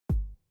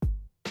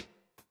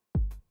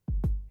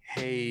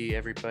Hey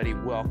everybody,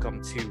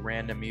 welcome to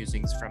Random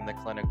Musings from the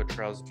Clinical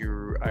Trials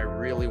Guru. I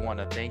really want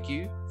to thank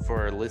you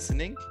for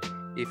listening.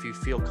 If you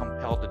feel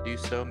compelled to do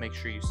so, make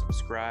sure you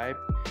subscribe,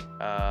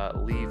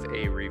 leave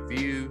a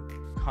review,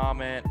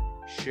 comment,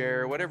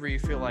 share, whatever you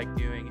feel like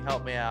doing.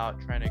 Help me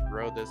out trying to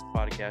grow this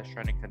podcast,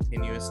 trying to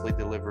continuously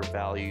deliver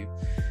value.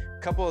 A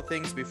couple of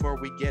things before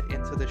we get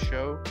into the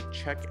show.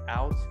 Check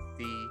out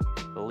the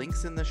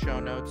links in the show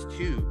notes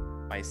to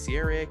my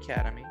CRA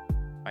Academy,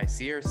 my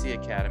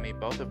CRC Academy,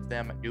 both of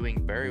them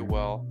doing very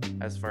well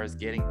as far as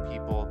getting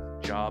people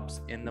jobs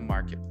in the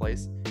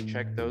marketplace.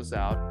 Check those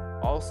out.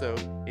 Also,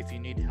 if you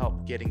need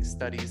help getting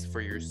studies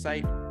for your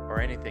site or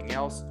anything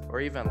else,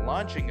 or even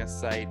launching a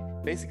site,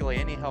 basically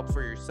any help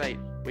for your site,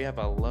 we have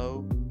a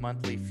low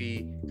monthly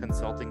fee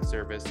consulting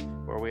service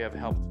where we have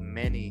helped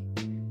many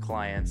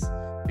clients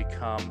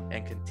become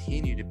and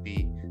continue to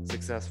be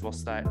successful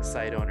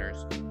site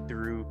owners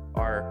through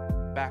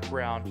our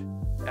background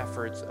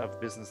efforts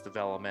of business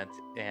development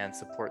and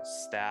support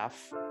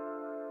staff.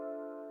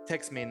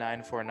 Text me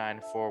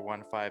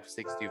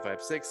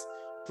 949-415-6256.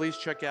 Please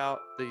check out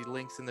the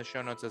links in the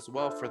show notes as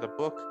well for the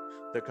book,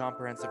 The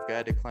Comprehensive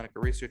Guide to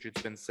Clinical Research.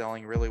 It's been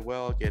selling really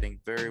well, getting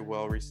very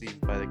well received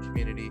by the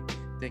community.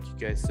 Thank you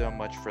guys so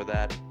much for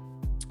that.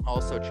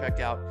 Also,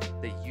 check out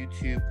the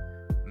YouTube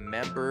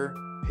member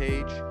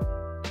page.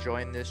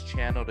 Join this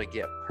channel to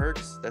get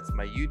perks. That's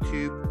my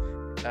YouTube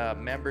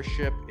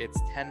membership. It's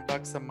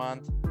 $10 a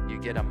month. You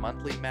get a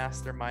monthly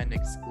mastermind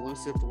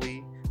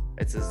exclusively.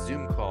 It's a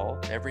Zoom call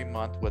every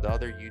month with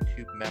other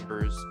YouTube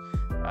members.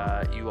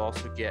 You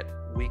also get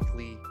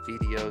weekly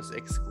videos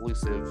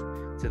exclusive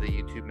to the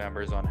YouTube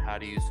members on how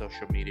to use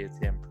social media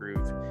to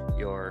improve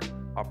your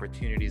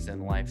opportunities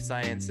in life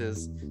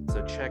sciences.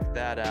 So check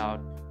that out.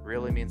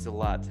 Really means a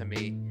lot to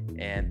me.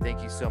 And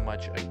thank you so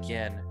much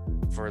again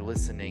for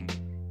listening,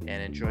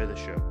 and enjoy the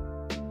show.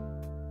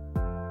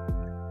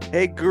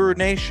 Hey, Guru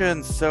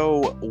Nation.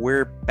 So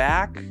we're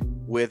back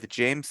with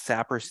James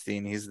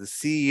Saperstein. He's the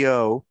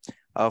CEO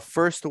of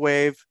First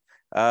Wave.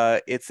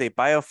 It's a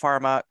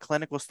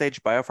clinical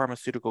stage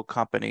biopharmaceutical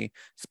company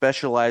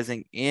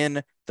specializing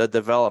in the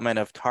development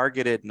of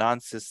targeted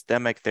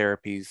non-systemic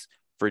therapies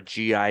for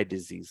GI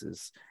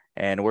diseases.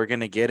 And we're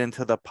going to get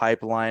into the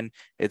pipeline.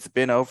 It's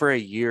been over a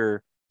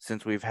year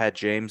since we've had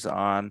James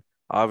on.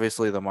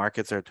 Obviously, the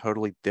markets are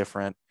totally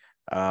different.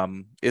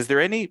 Is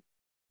there any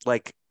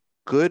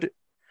good,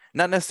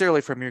 not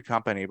necessarily from your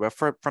company, but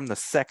from the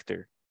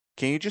sector?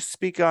 Can you just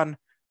speak on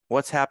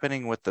what's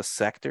happening with the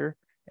sector,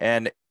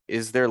 and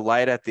is there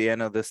light at the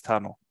end of this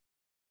tunnel?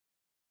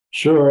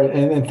 Sure,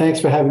 and thanks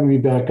for having me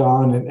back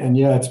on. And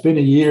yeah, it's been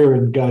a year,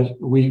 and guys,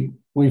 we've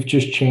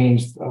just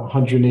changed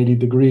 180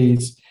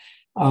 degrees,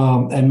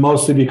 and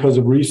mostly because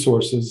of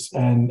resources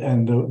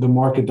and the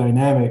market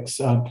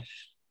dynamics. I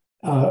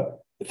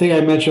think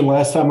I mentioned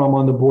last time I'm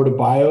on the board of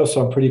Bio,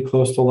 so I'm pretty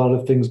close to a lot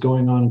of things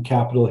going on in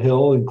Capitol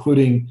Hill,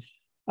 including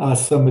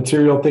some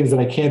material things that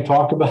I can't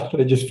talk about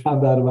that I just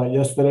found out about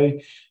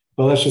yesterday.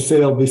 But let's just say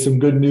there'll be some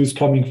good news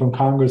coming from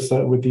Congress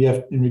in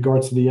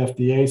regards to the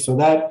FDA. So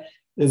that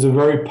is a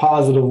very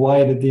positive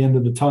light at the end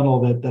of the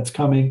tunnel that's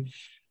coming.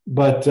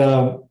 But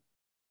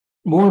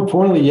more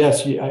importantly,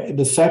 yes,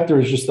 the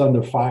sector is just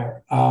under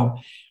fire.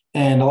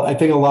 And I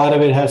think a lot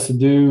of it has to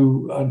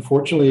do,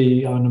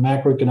 unfortunately, on a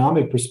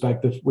macroeconomic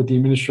perspective with the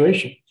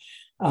administration.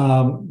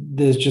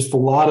 There's just a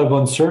lot of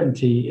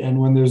uncertainty. And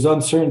when there's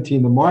uncertainty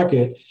in the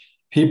market,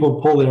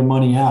 people pull their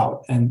money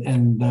out.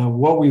 And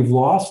what we've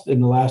lost in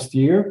the last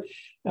year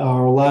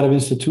are a lot of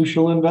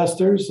institutional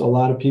investors, a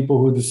lot of people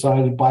who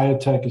decided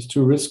biotech is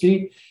too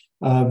risky.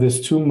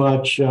 There's too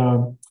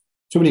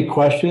many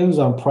questions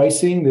on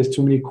pricing. There's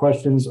too many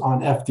questions on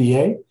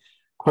FDA.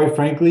 Quite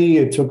frankly,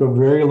 it took a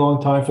very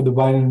long time for the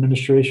Biden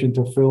administration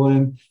to fill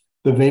in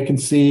the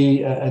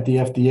vacancy at the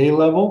FDA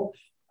level.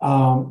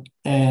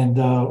 And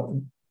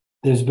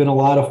there's been a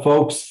lot of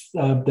folks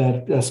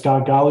that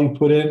Scott Gottlieb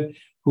put in,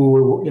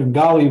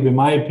 Gottlieb, in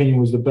my opinion,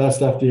 was the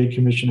best FDA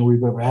commissioner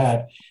we've ever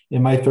had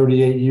in my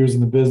 38 years in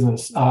the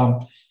business.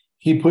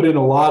 He put in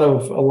a lot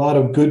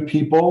of good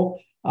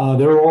people.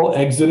 They're all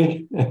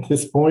exiting at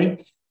this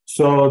point.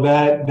 So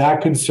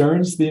that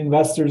concerns the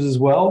investors as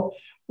well.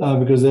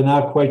 Because they're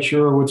not quite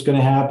sure what's going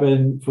to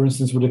happen, for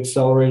instance, with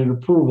accelerated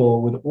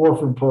approval, with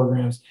orphan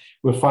programs,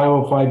 with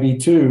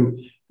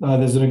 505(b)(2).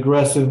 There's an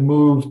aggressive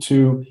move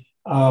to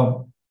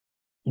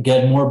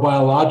get more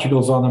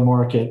biologicals on the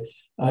market.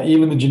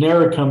 Even the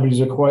generic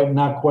companies are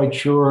not quite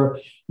sure,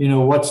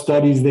 what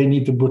studies they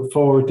need to put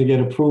forward to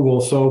get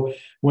approval. So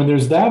when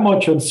there's that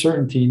much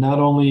uncertainty, not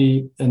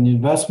only in the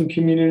investment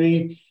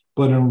community,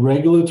 but in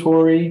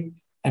regulatory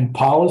and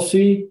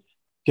policy,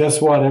 guess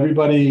what?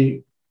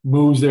 Everybody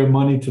moves their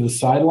money to the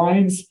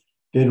sidelines.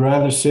 They'd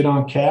rather sit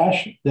on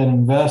cash than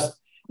invest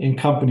in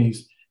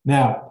companies.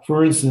 Now,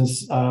 for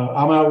instance,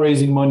 I'm out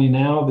raising money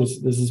now. This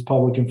is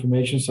public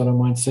information, so I don't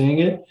mind saying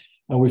it.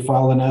 We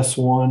filed an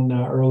S1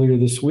 earlier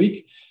this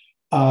week.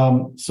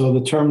 So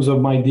the terms of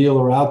my deal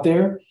are out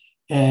there,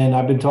 and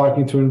I've been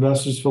talking to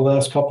investors for the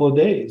last couple of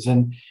days.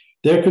 And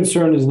Their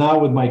concern is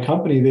not with my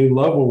company. They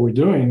love what we're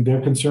doing.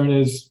 Their concern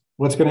is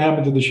what's going to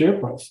happen to the share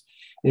price.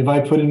 If I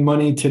put in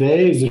money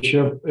today, is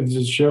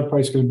the share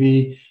price going to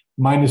be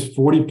minus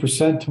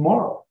 40%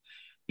 tomorrow?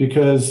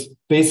 Because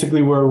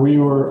basically where we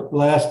were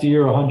last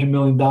year, $100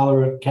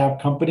 million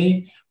cap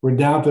company, we're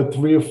down to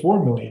 3 or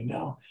 4 million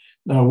now.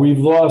 Now we've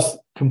lost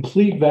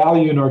complete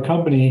value in our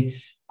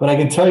company, but I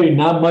can tell you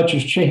not much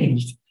has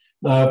changed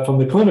from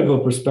the clinical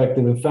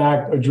perspective. In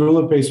fact,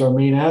 Adrelipase, our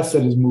main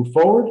asset, has moved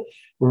forward.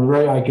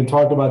 I can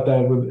talk about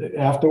that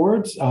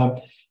afterwards.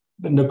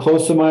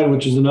 Niclosamide,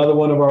 which is another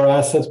one of our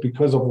assets,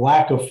 because of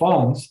lack of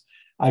funds,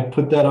 I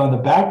put that on the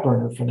back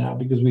burner for now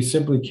because we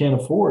simply can't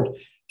afford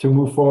to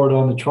move forward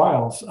on the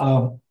trials.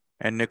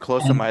 And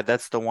niclosamide,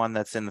 that's the one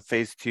that's in the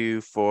phase 2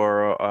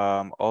 for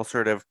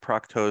ulcerative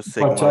proctose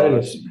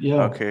sigmoid.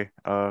 Yeah. Okay.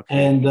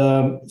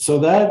 And so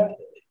that,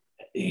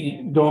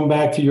 going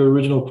back to your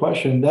original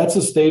question, that's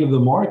the state of the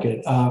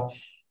market.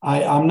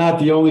 I'm not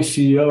the only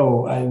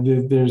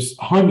CEO. There's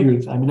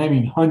hundreds, I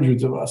mean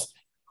hundreds of us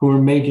who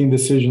are making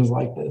decisions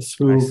like this,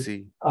 who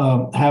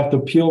have to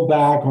peel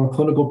back on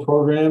clinical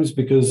programs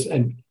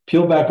and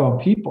peel back on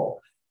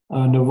people.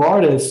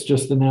 Novartis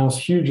just announced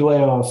huge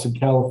layoffs in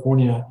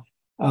California.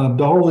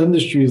 The whole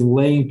industry is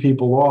laying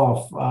people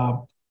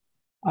off.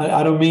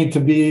 I don't mean to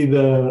be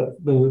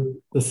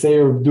the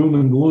sayer of doom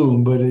and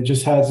gloom, but it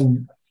just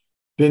hasn't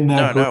been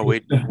that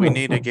great. No, we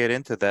need to get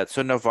into that.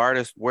 So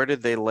Novartis, where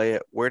did these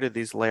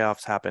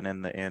layoffs happen,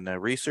 in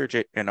research,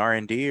 in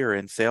R&D, or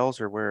in sales,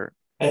 or where?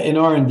 In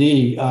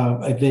R&D,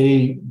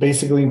 they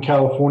basically, in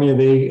California,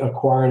 they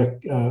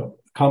acquired a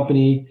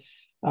company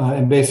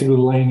and basically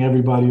laying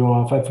everybody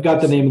off. I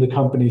forgot the name of the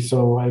company,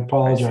 so I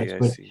apologize.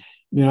 But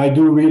I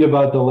do read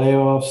about the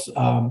layoffs.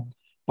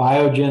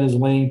 Biogen is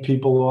laying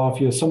people off.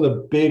 Some of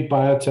the big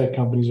biotech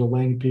companies are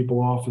laying people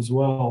off as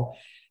well.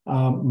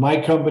 My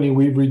company,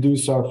 we've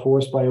reduced our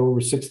force by over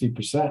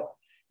 60%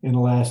 in the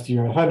last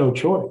year. I've had no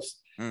choice.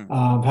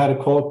 I've had to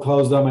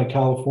close down my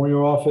California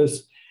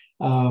office.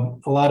 A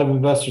lot of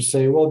investors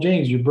say, well,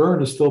 James, your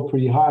burn is still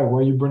pretty high. Why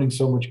are you burning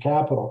so much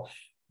capital?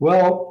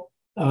 Well,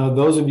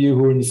 those of you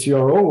who are in the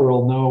CRO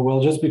world know,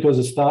 well, just because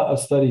a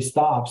study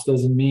stops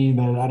doesn't mean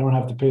that I don't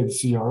have to pay the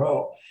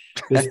CRO.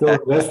 There's still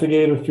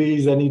investigator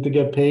fees that need to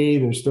get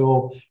paid. There's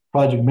still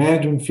project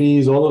management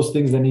fees, all those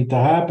things that need to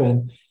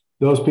happen.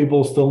 Those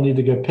people still need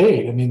to get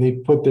paid. I mean, they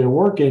put their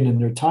work in and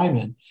their time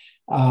in.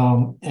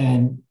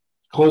 And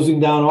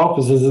closing down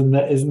offices isn't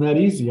that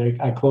easy.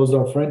 I closed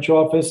our French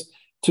office.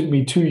 Took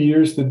me 2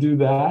 years to do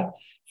that.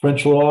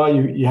 French law,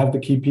 you have to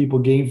keep people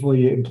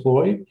gainfully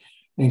employed.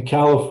 In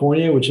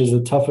California, which is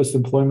the toughest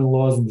employment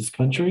laws in this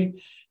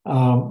country,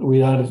 we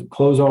had to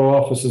close our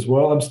office as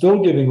well. I'm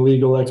still giving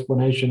legal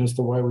explanation as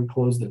to why we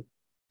closed it.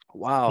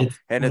 Wow.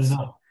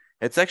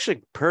 It's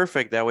actually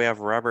perfect that we have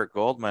Robert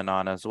Goldman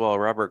on as well.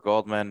 Robert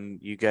Goldman,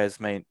 you guys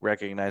may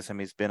recognize him.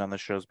 He's been on the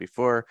shows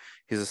before.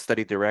 He's a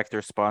study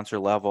director, sponsor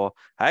level.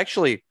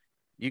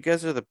 You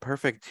guys are the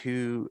perfect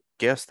two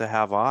guests to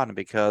have on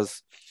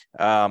because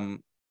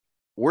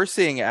we're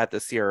seeing at the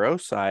CRO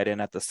side and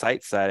at the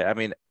site side. I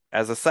mean,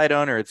 as a site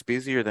owner, it's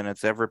busier than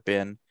it's ever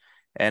been.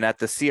 And at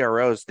the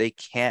CROs, they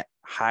can't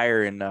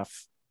hire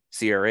enough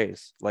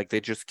CRAs. Like,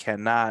 they just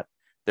cannot.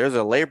 There's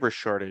a labor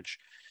shortage.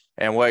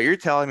 And what you're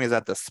telling me is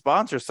at the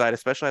sponsor side,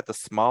 especially at the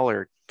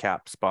smaller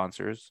cap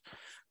sponsors,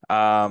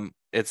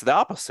 it's the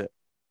opposite.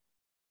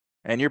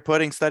 And you're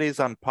putting studies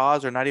on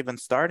pause or not even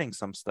starting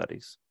some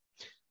studies.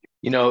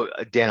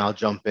 Dan, I'll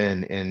jump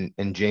in,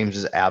 and James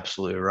is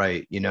absolutely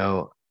right.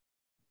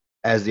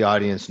 As the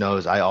audience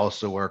knows, I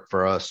also work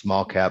for a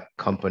small cap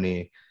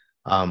company.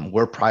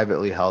 We're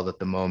privately held at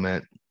the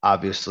moment.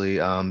 Obviously,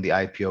 the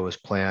IPO was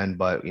planned,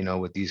 but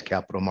with these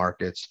capital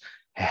markets,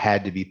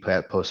 had to be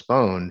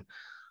postponed.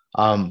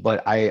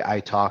 But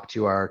I talk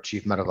to our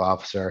chief medical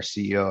officer, our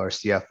CEO, our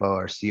CFO,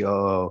 our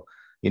COO,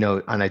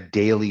 on a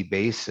daily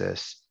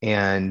basis,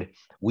 and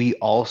we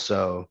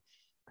also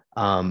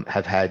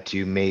have had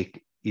to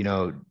make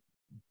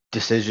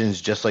decisions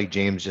just like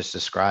James just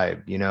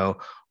described.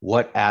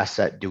 What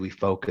asset do we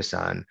focus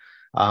on?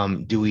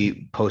 Do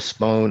we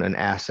postpone an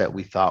asset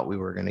we thought we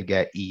were going to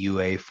get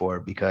EUA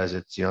for because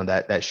it's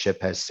that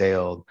ship has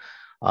sailed?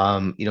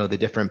 The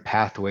different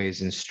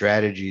pathways and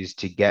strategies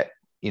to get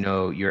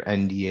your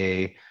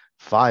NDA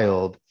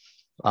filed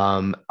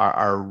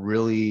are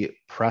really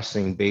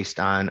pressing based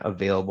on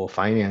available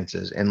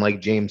finances. And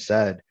like James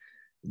said,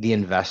 the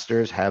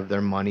investors have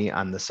their money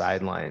on the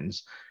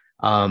sidelines.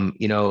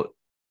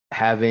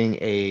 Having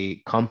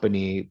a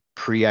company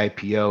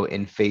pre-IPO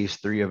in phase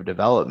 3 of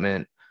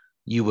development,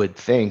 you would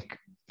think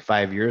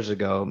 5 years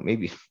ago,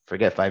 maybe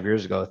forget 5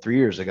 years ago, 3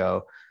 years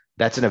ago,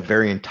 that's a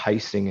very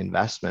enticing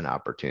investment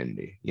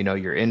opportunity.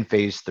 You're in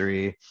phase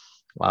 3,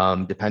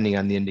 depending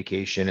on the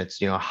indication, it's,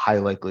 high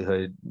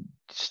likelihood,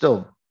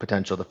 still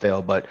potential to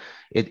fail, but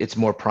it's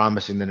more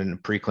promising than in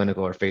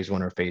preclinical or phase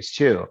 1 or phase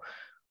 2.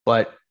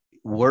 But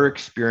we're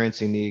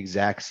experiencing the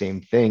exact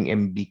same thing.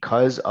 And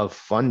because of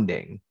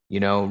funding,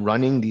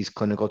 running these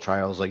clinical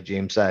trials, like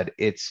James said,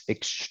 it's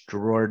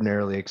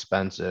extraordinarily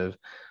expensive.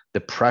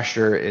 The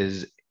pressure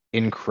is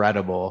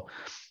incredible.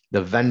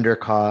 The vendor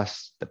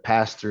costs, the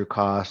pass-through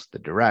costs, the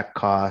direct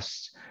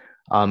costs,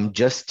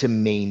 just to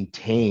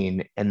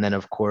maintain, and then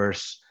of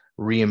course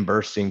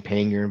reimbursing,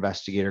 paying your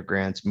investigator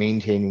grants,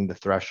 maintaining the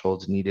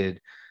thresholds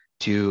needed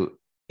to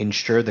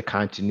ensure the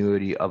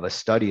continuity of a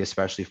study,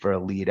 especially for a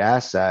lead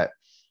asset,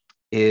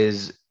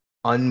 is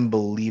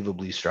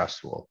unbelievably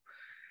stressful.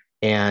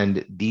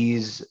 And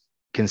these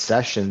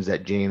concessions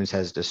that James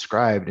has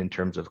described in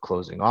terms of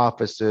closing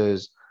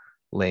offices,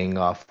 laying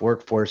off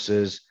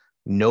workforces,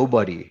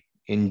 nobody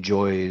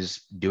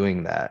enjoys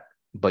doing that,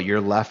 but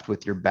you're left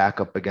with your back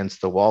up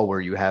against the wall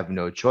where you have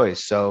no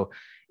choice. So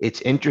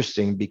it's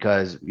interesting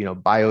because, you know,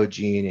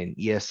 Biogene and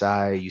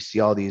ESI, you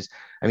see all these,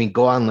 I mean,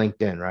 go on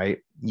LinkedIn, right?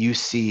 You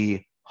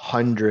see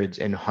hundreds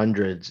and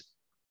hundreds,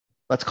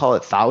 let's call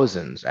it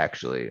thousands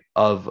actually,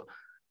 of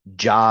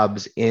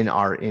jobs in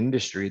our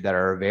industry that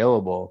are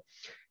available.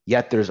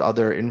 Yet there's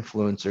other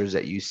influencers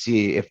that you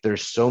see. If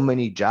there's so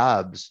many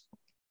jobs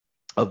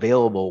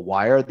available,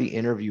 why are the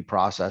interview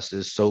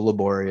processes so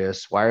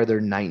laborious? Why are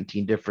there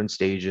 19 different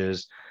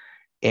stages?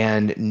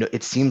 And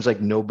it seems like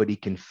nobody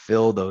can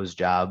fill those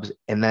jobs.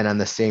 And then on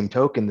the same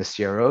token, the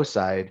CRO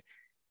side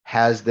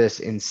has this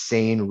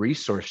insane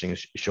resourcing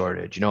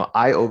shortage. You know,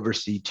 I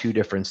oversee 2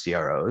 different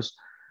CROs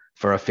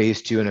for a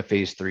phase 2 and a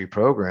phase 3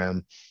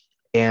 program.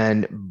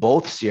 And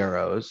both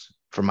CROs,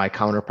 for my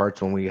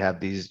counterparts, when we have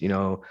these, you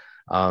know,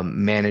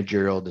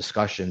 managerial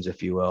discussions,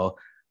 if you will,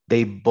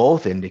 they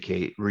both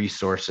indicate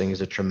resourcing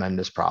is a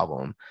tremendous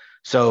problem.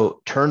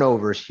 So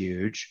turnover is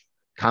huge.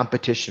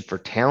 Competition for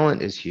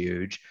talent is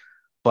huge,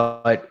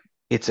 but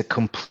it's a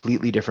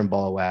completely different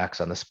ball of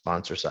wax on the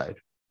sponsor side.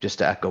 Just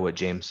to echo what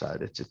James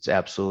said, it's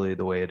absolutely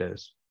the way it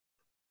is.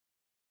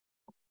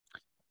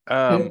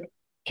 Can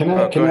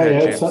I go ahead,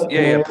 add James? something?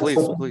 Yeah,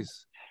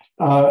 please.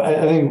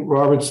 I think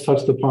Robert's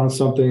touched upon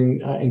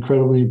something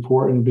incredibly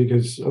important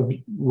because of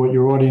what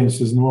your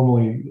audience is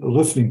normally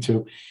listening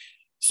to.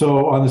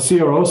 So on the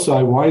CRO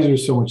side, why is there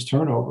so much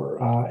turnover?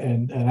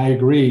 And I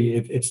agree,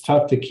 it's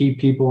tough to keep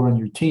people on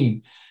your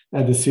team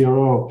at the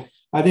CRO.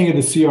 I think at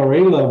the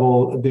CRA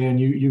level, Dan,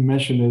 you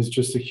mentioned there's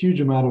just a huge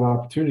amount of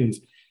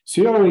opportunities.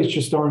 CRAs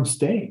just aren't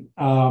staying.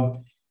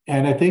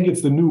 And I think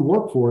it's the new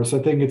workforce. I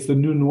think it's the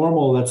new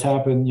normal that's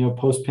happened, you know,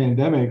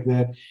 post-pandemic,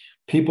 that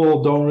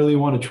people don't really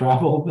want to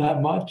travel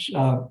that much.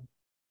 And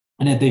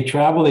if they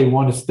travel, they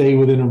want to stay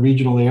within a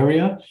regional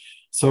area.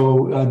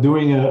 So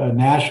doing a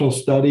national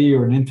study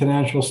or an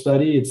international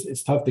study,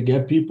 it's tough to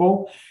get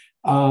people.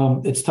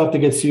 It's tough to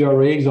get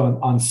CRAs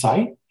on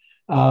site.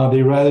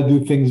 They rather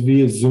do things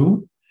via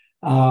Zoom.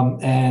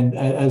 And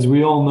as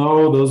we all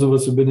know, those of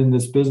us who've been in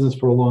this business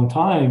for a long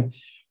time,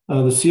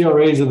 the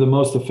CRAs are the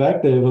most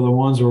effective, are the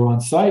ones who are on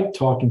site,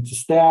 talking to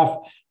staff,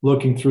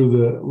 looking through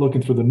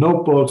the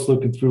notebooks,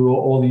 looking through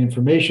all the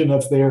information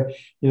that's there.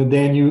 You know,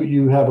 Dan,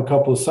 you have a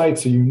couple of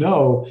sites, so you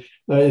know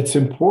it's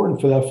important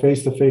for that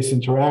face-to-face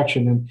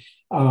interaction. And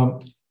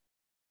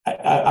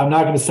I'm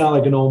not going to sound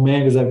like an old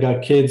man because I've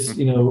got kids,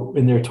 you know,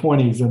 in their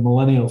 20s and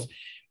millennials,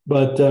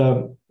 but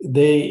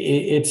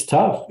it's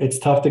tough. It's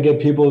tough to get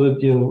people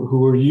that, you know,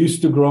 who are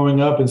used to growing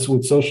up and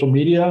with social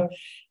media,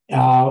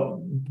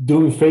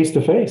 doing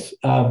face-to-face,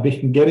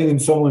 getting in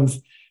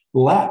someone's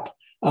lap.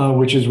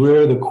 Which is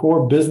where the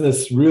core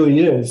business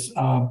really is.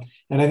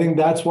 And I think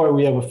that's why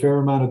we have a fair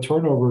amount of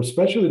turnover,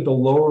 especially at the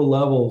lower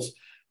levels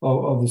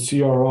of the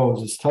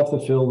CROs. It's tough to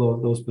fill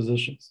those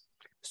positions.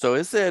 So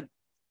is it,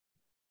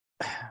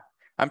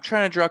 I'm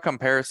trying to draw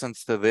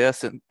comparisons to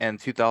this in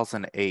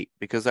 2008,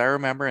 because I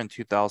remember in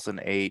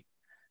 2008,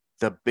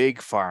 the big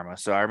pharma.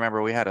 So I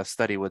remember we had a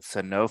study with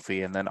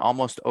Sanofi, and then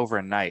almost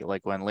overnight,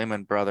 like when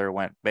Lehman Brothers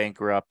went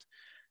bankrupt,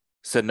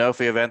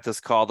 Sanofi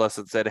Aventis called us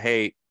and said,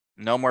 hey,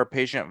 no more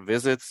patient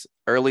visits,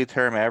 early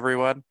term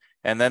everyone.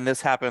 And then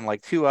this happened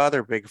like 2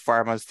 other big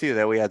pharmas too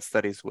that we had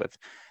studies with.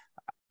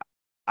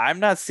 I'm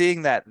not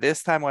seeing that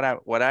this time.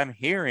 What I'm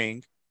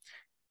hearing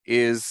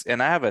is,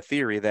 and I have a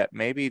theory that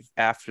maybe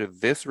after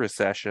this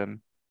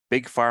recession,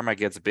 big pharma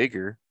gets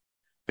bigger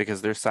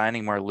because they're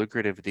signing more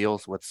lucrative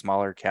deals with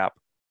smaller cap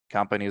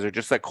companies, or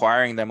just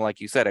acquiring them, like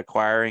you said,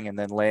 acquiring and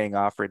then laying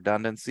off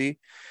redundancy.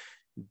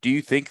 Do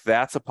you think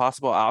that's a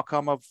possible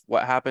outcome of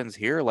what happens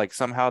here? Like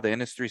somehow the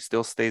industry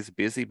still stays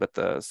busy, but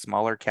the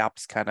smaller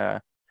caps kind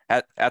of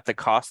at the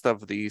cost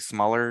of the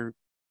smaller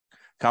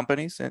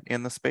companies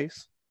in the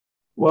space?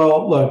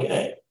 Well, look,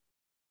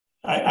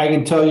 I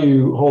can tell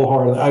you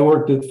wholeheartedly, I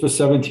worked for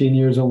 17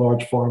 years in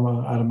large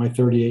pharma out of my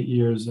 38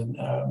 years. And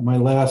my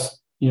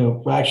last, you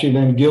know, actually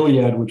then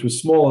Gilead, which was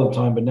small at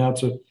the time, but now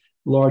it's a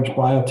large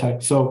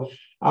biotech. So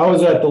I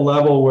was at the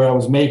level where I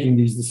was making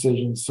these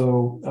decisions.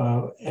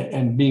 So,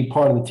 and being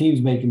part of the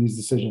teams making these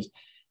decisions.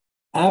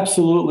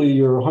 Absolutely,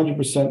 you're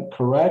 100%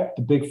 correct.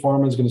 The big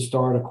pharma is going to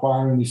start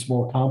acquiring these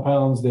small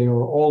compounds. They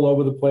are all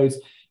over the place.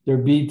 Their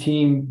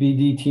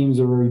BD teams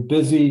are very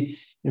busy.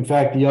 In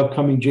fact, the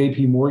upcoming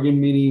JP Morgan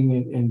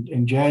meeting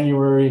in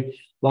January,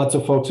 lots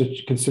of folks are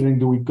considering,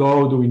 do we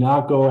go, do we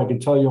not go? I can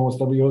tell you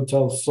almost every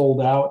hotel is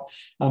sold out.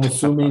 I'm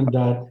assuming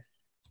that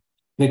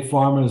big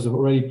pharma has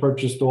already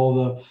purchased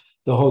all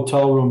the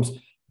hotel rooms.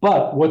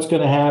 But what's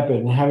going to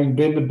happen, having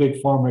been to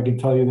Big Pharma, I can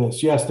tell you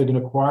this. Yes, they're going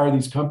to acquire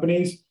these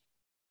companies.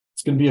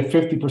 It's going to be a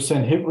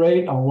 50% hit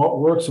rate on what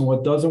works and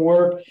what doesn't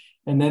work.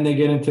 And then they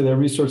get into their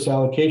resource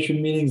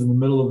allocation meetings in the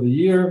middle of the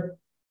year.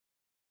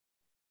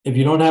 If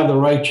you don't have the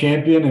right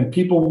champion, and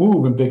people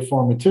move in Big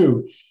Pharma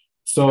too.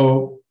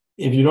 So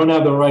if you don't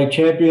have the right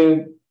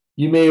champion,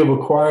 you may have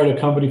acquired a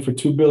company for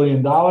 $2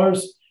 billion.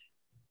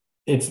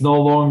 It's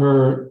no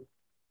longer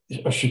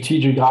a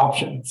strategic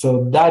option.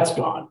 So that's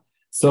gone.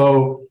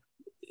 So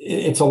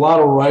it's a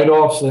lot of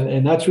write-offs.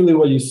 And that's really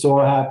what you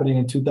saw happening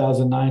in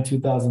 2009,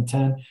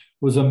 2010,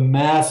 was a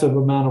massive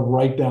amount of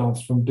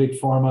write-downs from Big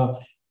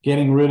Pharma,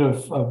 getting rid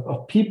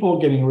of people,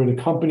 getting rid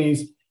of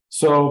companies.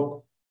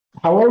 So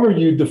however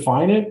you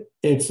define it,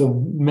 it's a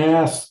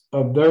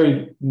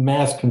very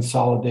mass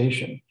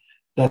consolidation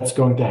that's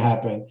going to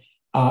happen.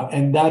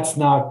 And that's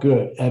not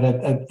good.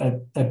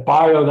 At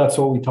Bio, that's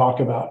what we talk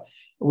about.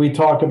 We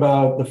talk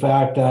about the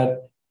fact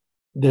that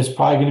there's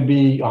probably going to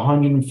be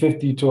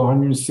 150 to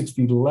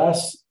 160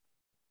 less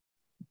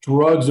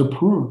drugs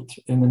approved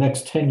in the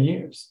next 10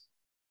 years.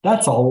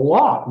 That's a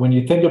lot when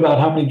you think about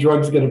how many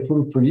drugs get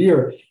approved per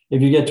year.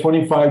 If you get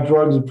 25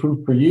 drugs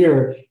approved per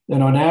year,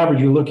 then on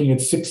average, you're looking at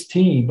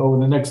 16 over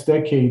the next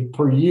decade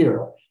per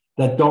year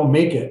that don't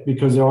make it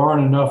because there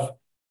aren't enough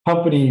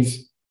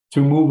companies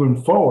to move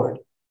them forward.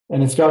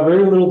 And it's got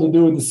very little to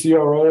do with the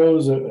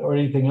CROs or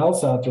anything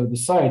else out there, the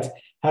sites. It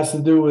has to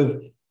do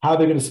with how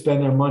they're going to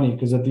spend their money.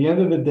 Because at the end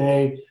of the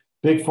day,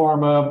 Big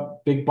Pharma,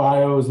 Big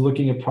Bio is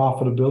looking at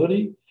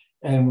profitability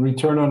and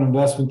return on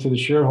investment to the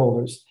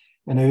shareholders.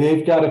 And if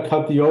they've got to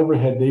cut the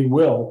overhead, they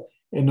will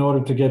in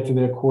order to get to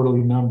their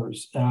quarterly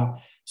numbers.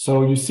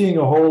 So you're seeing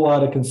a whole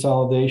lot of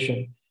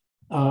consolidation.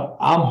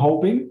 I'm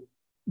hoping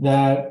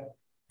that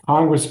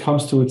Congress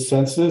comes to its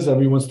senses.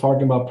 Everyone's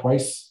talking about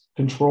price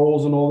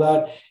controls and all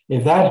that.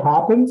 If that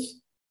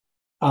happens,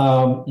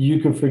 you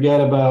can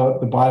forget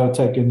about the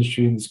biotech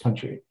industry in this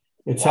country.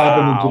 It's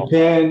happened in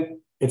Japan.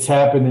 It's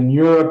happened in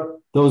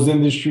Europe. Those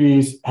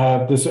industries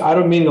have this. I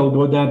don't mean it'll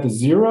go down to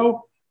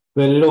zero,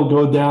 but it'll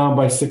go down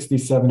by 60,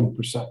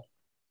 70%.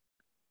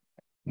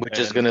 Which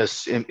is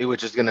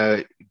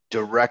gonna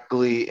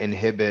directly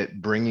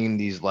inhibit bringing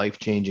these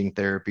life-changing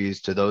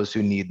therapies to those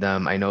who need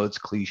them. I know it's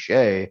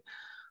cliche,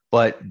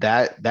 but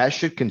that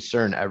should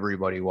concern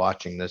everybody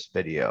watching this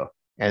video,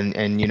 and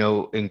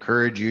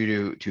encourage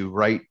you to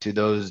write to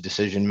those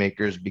decision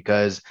makers,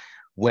 because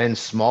when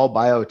small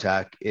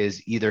biotech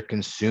is either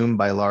consumed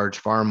by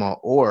large pharma,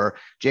 or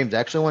James, I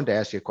actually wanted to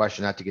ask you a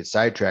question, not to get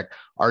sidetracked.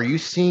 Are you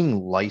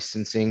seeing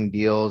licensing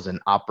deals and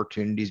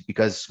opportunities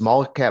because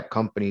small cap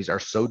companies are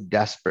so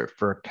desperate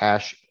for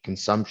cash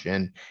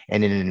consumption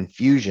and an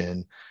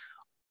infusion?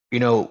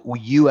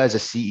 You as a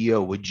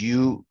CEO, would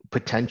you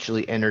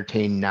potentially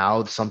entertain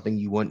now something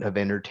you wouldn't have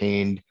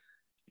entertained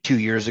 2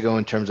 years ago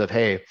in terms of,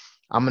 hey,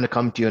 I'm going to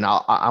come to you and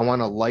I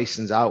want to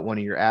license out one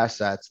of your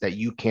assets that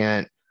you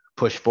can't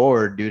push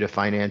forward due to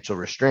financial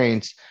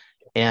restraints?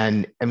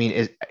 And I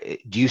mean,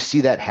 do you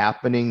see that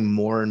happening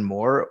more and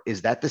more?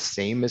 Is that the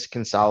same as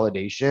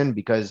consolidation?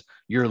 Because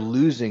you're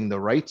losing the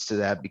rights to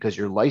that because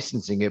you're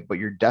licensing it, but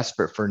you're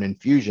desperate for an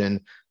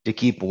infusion to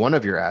keep one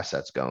of your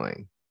assets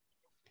going.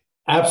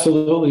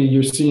 Absolutely.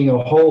 You're seeing a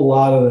whole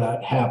lot of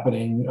that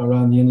happening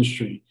around the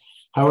industry.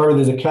 However,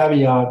 there's a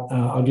caveat.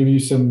 I'll give you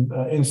some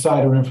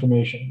insider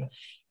information.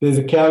 There's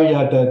a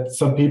caveat that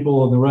some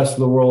people in the rest of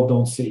the world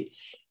don't see.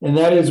 And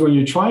that is when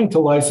you're trying to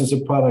license a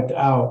product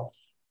out,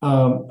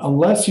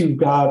 unless you've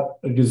got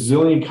a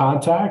gazillion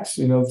contacts,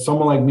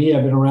 someone like me,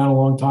 I've been around a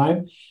long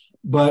time,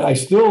 but I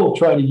still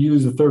try to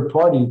use a third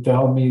party to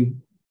help me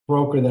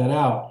broker that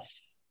out.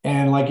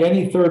 And like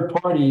any third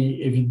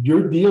party, if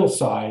your deal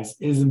size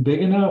isn't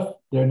big enough,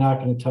 they're not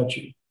going to touch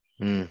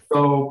you.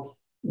 So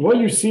what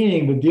you're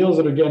seeing, the deals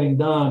that are getting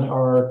done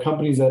are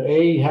companies that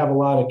have a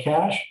lot of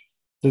cash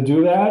to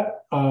do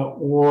that,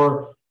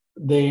 or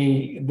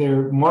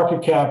their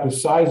market cap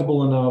is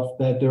sizable enough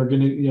that they're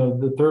going to,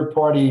 the third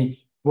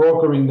party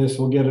brokering this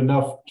will get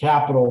enough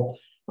capital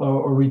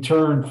or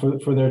return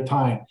for their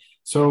time.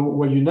 So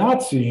what you're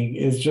not seeing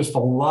is just a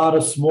lot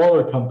of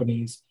smaller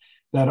companies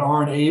that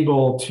aren't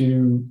able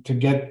to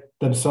get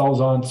themselves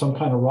on some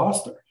kind of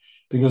roster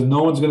because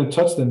no one's going to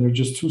touch them. They're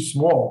just too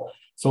small.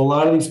 So a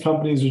lot of these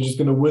companies are just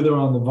going to wither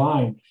on the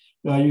vine.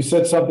 You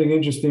said something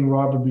interesting,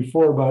 Robert,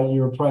 before about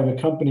your private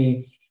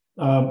company.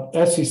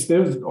 SEC,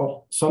 there's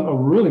a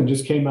ruling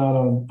just came out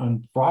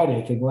on Friday,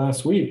 I think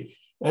last week.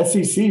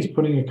 SEC is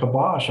putting a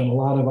kibosh on a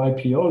lot of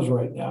IPOs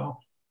right now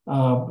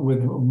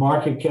with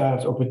market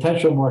caps or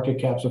potential market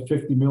caps of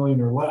 50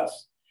 million or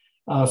less.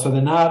 So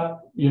you're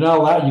not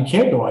allowed, you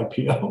can't go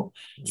IPO.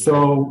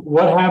 So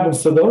what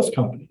happens to those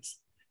companies?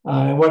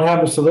 And what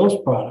happens to those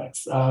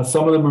products?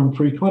 Some of them are in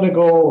preclinical,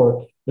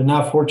 or they're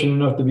not fortunate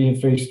enough to be in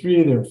phase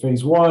 3. They're in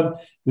phase 1.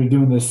 They're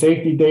doing the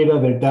safety data.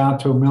 They're down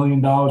to $1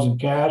 million in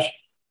cash.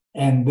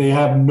 And they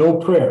have no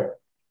prayer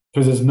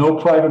because there's no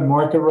private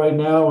market right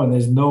now and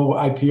there's no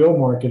IPO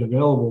market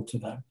available to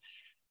them.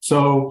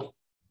 So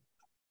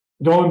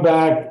going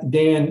back,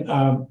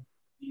 Dan,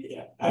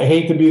 I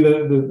hate to be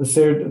the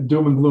say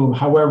doom and gloom.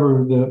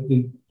 However,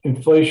 the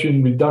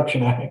Inflation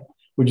Reduction Act,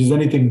 which is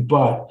anything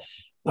but,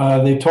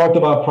 they talked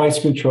about price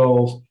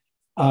controls.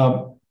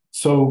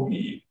 So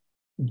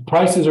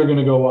prices are going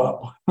to go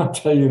up. I'll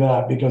tell you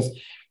that, because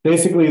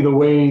basically the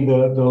way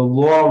the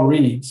law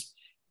reads,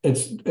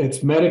 it's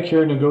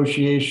Medicare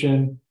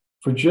negotiation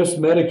for just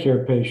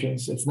Medicare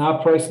patients. It's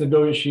not price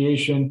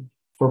negotiation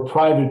for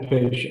private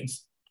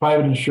patients,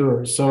 private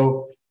insurers.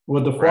 So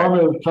what the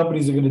pharma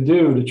companies are going to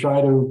do to try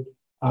to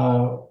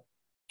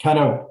kind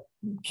of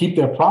keep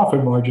their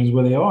profit margins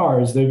where they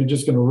are is they're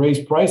just going to raise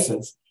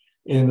prices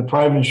in the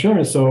private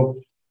insurance.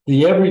 So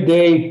the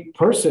everyday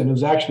person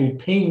who's actually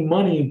paying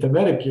money into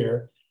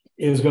Medicare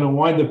is going to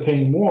wind up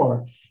paying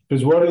more,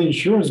 because what are the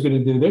insurers going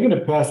to do? They're going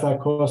to pass that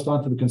cost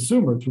on to the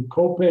consumer through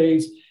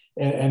copays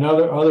and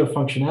other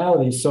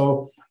functionalities.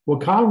 So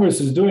what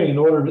Congress is doing in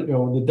order to,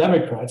 the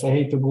Democrats, I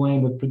hate to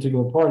blame the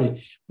particular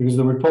party because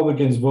the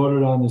Republicans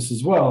voted on this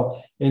as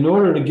well, in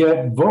order to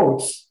get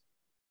votes,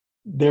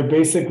 they're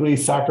basically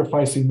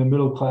sacrificing the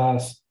middle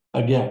class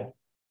again.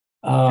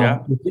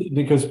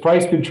 Because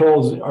price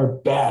controls are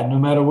bad, no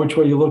matter which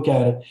way you look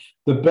at it.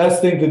 The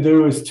best thing to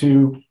do is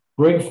to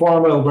bring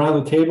pharma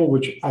around the table,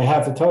 which I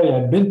have to tell you,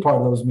 I've been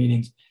part of those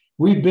meetings.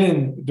 We've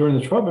been, during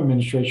the Trump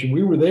administration,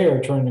 we were there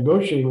trying to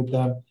negotiate with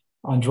them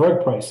on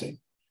drug pricing.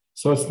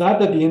 So it's not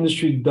that the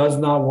industry does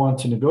not want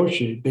to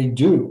negotiate, they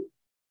do,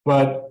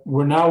 but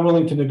we're not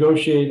willing to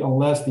negotiate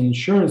unless the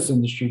insurance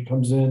industry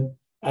comes in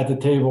at the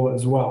table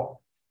as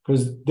well,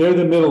 because they're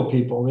the middle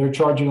people, they're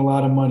charging a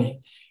lot of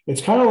money.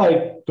 It's kind of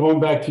like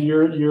going back to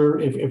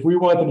if we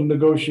wanted to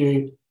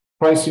negotiate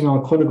pricing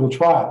on clinical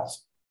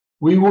trials,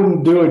 we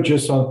wouldn't do it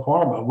just on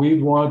pharma.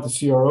 We'd want the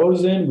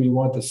CROs in, we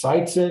want the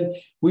sites in,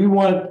 we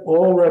want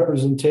all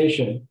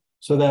representation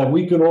so that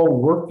we can all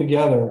work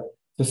together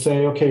to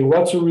say, okay,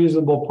 what's a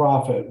reasonable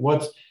profit?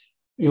 What's,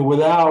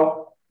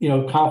 without,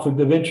 conflict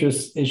of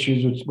interest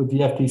issues with the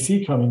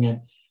FTC coming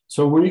in.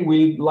 So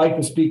we like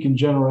to speak in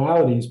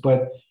generalities,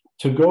 but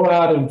to go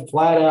out and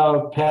flat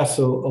out pass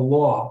a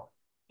law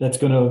that's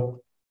going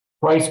to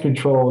price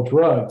control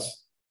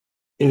drugs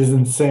is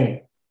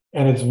insane.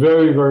 And it's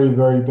very, very,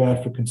 very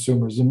bad for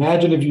consumers.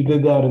 Imagine if you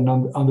did that in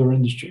other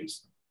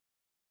industries.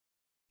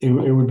 It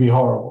would be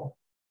horrible.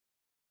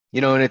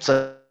 And it's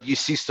you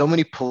see so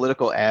many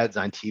political ads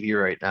on TV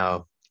right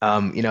now.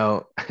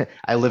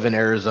 I live in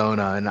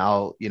Arizona, and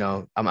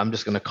I'm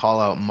just going to call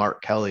out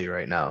Mark Kelly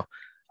right now.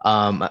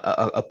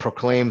 A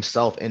proclaimed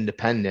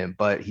self-independent,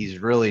 but he's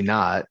really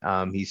not.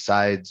 He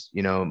sides,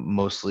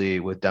 mostly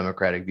with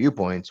Democratic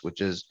viewpoints,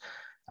 which is,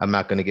 I'm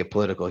not going to get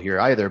political here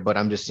either, but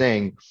I'm just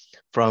saying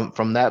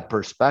from that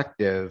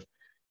perspective,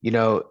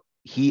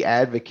 he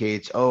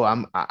advocates,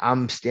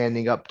 I'm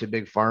standing up to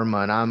big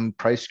pharma and I'm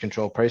price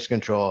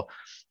control.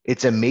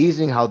 It's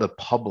amazing how the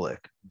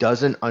public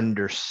doesn't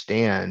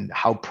understand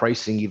how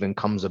pricing even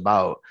comes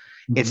about.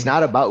 Mm-hmm. It's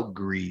not about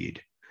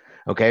greed.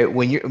 Okay.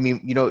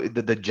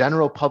 The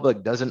general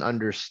public doesn't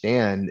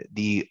understand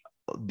the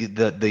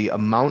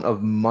amount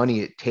of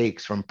money it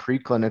takes from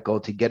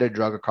preclinical to get a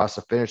drug across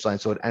the finish line,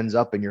 so it ends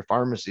up in your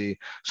pharmacy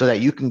so that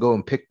you can go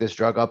and pick this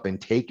drug up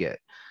and take it.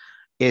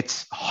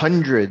 It's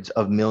hundreds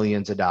of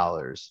millions of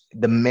dollars.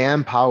 The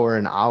manpower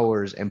and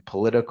hours and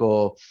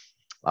political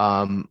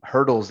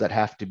hurdles that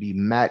have to be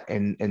met,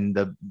 and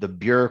the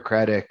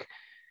bureaucratic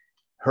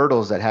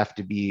hurdles that have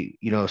to be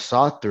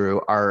sought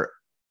through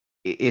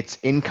it's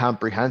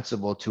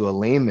incomprehensible to a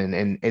layman,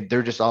 and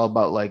they're just all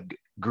about like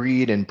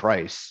greed and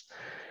price.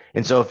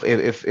 And so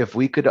if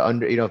we could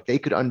if they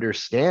could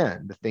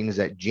understand the things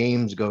that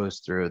James goes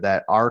through,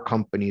 that our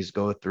companies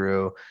go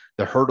through,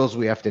 the hurdles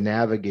we have to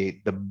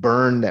navigate, the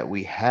burn that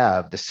we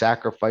have, the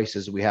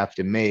sacrifices we have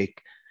to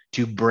make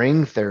to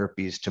bring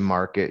therapies to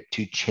market,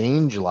 to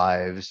change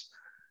lives,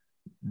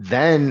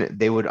 then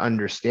they would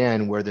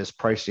understand where this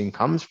pricing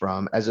comes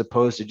from, as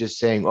opposed to just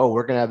saying,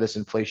 we're going to have this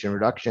Inflation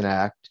Reduction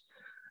Act.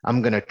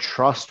 I'm going to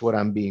trust what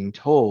I'm being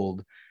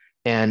told.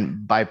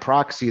 And by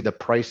proxy, the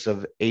price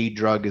of a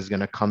drug is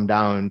going to come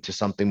down to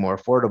something more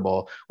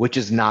affordable, which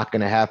is not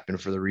going to happen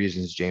for the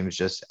reasons James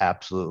just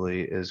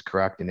absolutely is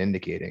correct in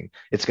indicating.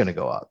 It's going to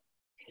go up.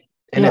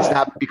 And it's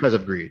not because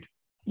of greed.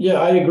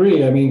 Yeah, I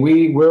agree. I mean,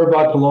 we're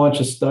about to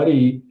launch a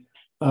study.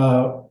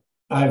 I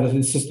have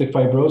cystic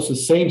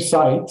fibrosis, same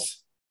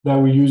sites that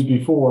we used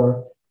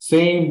before,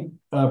 same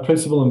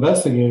principal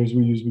investigators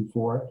we used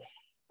before.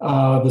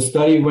 The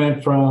study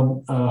went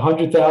from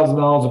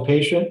 $100,000 a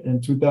patient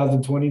in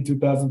 2020,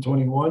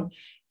 2021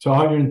 to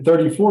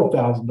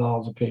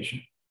 $134,000 a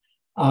patient.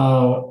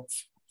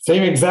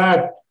 Same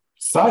exact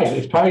site.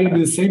 It's probably going to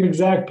be the same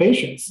exact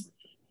patients.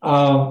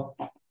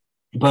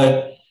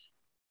 But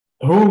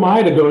who am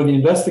I to go to the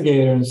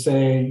investigator and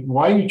say,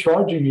 why are you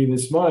charging me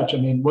this much? I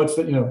mean, what's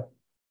the,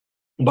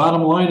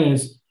 bottom line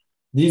is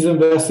these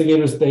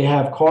investigators, they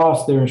have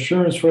costs, their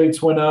insurance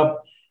rates went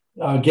up.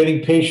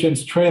 Getting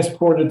patients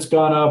transported, it's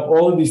gone up.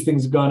 All of these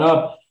things have gone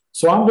up.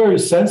 So I'm very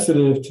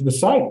sensitive to the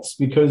sites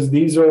because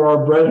these are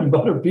our bread and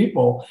butter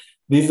people.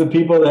 These are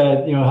people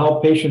that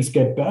help patients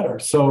get better.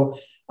 So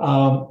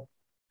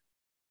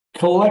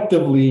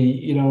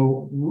collectively,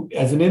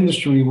 as an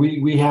industry,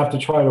 we have to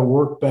try to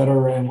work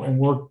better and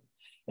work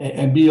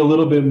and be a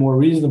little bit more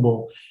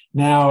reasonable.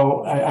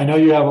 Now, I know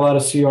you have a lot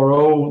of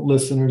CRO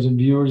listeners and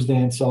viewers,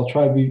 Dan, so I'll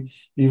try to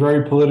be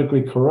very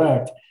politically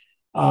correct.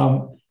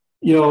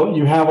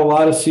 You have a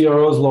lot of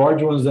CROs,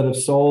 large ones that have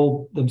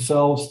sold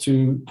themselves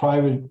to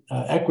private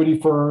equity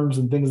firms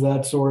and things of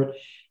that sort,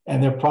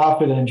 and their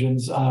profit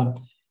engines.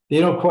 They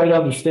don't quite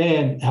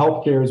understand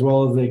healthcare as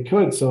well as they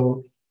could,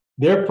 so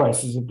their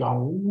prices have gone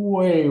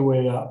way,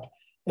 way up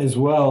as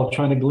well,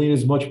 trying to glean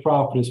as much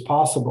profit as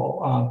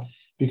possible.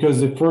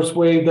 Because if First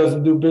Wave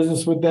doesn't do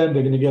business with them,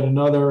 they're going to get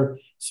another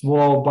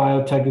small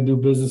biotech to do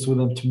business with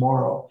them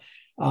tomorrow.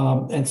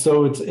 And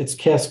so it's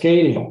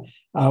cascading.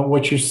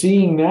 What you're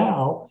seeing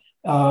now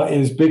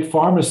is big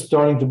pharma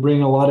starting to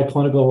bring a lot of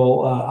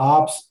clinical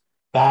ops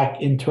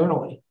back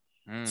internally.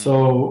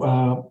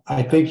 So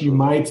I think you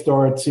might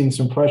start seeing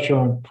some pressure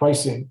on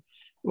pricing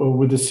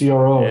with the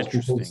CROs,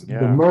 because the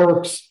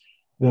Mercks,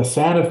 the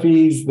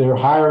Sanofis, they're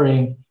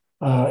hiring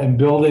and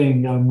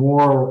building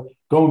more,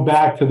 going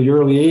back to the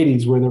early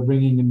 80s where they're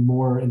bringing in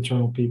more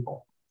internal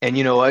people. And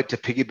you know what, to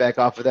piggyback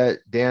off of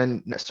that,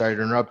 Dan, sorry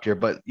to interrupt here,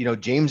 but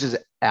James is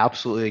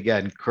absolutely,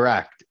 again,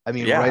 correct. I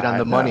mean, right on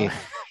the money.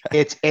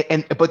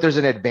 But there's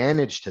an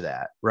advantage to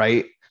that,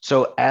 right?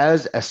 So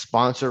as a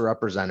sponsor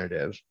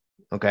representative,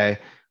 okay,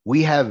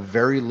 we have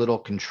very little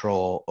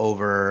control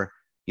over,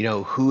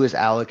 who is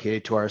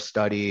allocated to our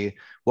study,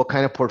 what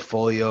kind of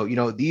portfolio.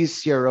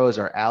 These CROs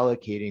are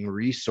allocating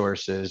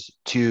resources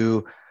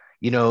to,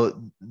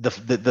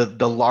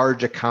 the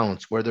large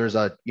accounts where there's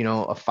a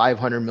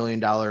 $500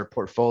 million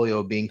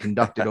portfolio being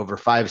conducted over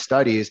 5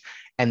 studies,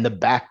 and the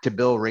back to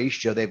bill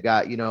ratio, they've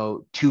got,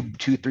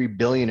 2-3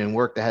 billion in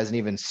work that hasn't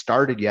even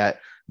started yet.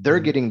 They're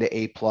getting the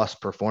A+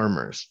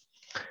 performers.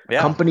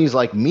 Companies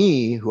like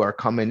me who are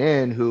coming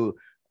in who,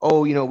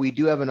 we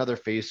do have another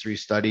phase 3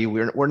 study.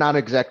 We're not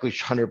exactly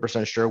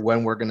 100% sure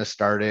when we're going to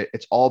start it.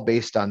 It's all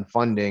based on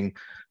funding.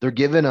 They're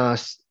giving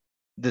us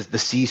the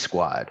C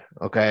squad.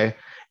 Okay.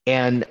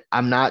 And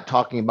I'm not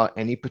talking about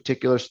any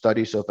particular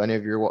study. So if any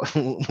of your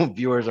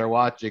viewers are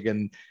watching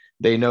and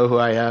they know who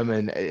I am,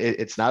 and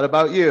it's not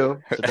about you.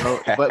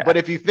 So but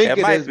if you think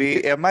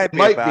it might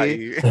be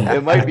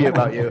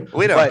about you.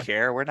 We don't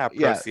care. We're not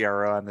pro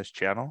CRO on this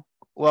channel.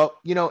 Well,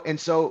 and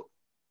so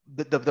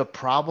the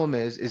problem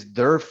is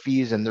their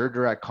fees and their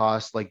direct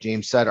costs, like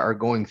James said, are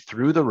going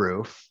through the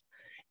roof.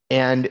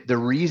 And the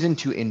reason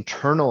to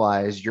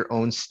internalize your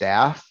own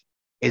staff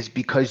is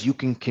because you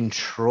can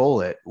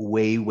control it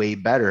way, way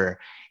better.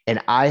 And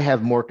I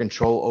have more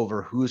control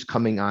over who's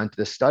coming onto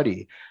the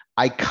study.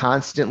 I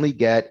constantly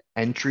get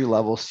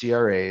entry-level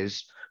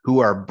CRAs who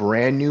are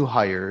brand new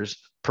hires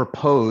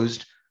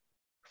proposed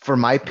for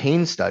my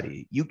pain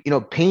study.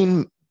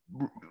 Pain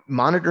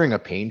monitoring a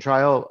pain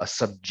trial, a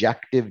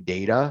subjective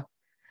data,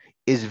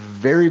 is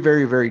very,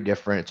 very, very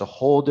different. It's a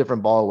whole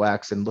different ball of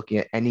wax than looking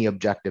at any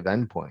objective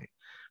endpoint,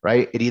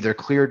 right? It either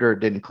cleared or it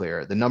didn't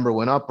clear. The number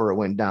went up or it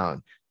went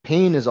down.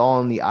 Pain is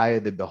all in the eye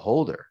of the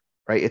beholder,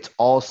 right? It's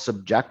all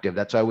subjective.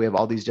 That's why we have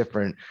all these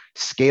different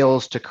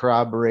scales to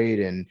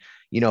corroborate and,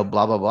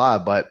 blah, blah, blah.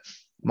 But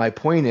my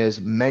point is,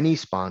 many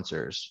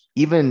sponsors,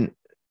 even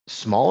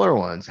smaller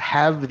ones,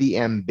 have the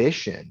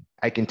ambition.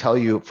 I can tell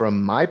you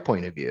from my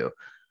point of view,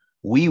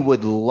 we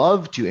would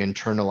love to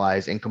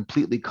internalize and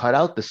completely cut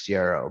out the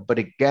CRO. But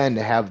again,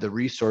 to have the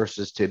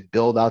resources to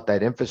build out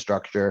that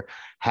infrastructure,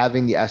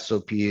 having the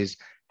SOPs,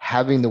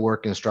 having the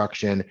work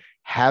instruction,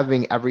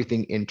 having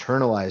everything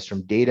internalized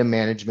from data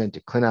management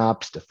to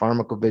ClinOps to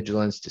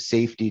pharmacovigilance to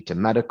safety to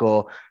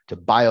medical to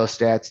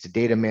biostats to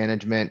data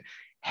management,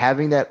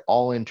 having that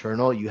all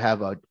internal, you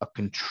have a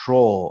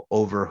control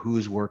over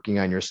who's working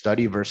on your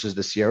study versus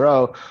the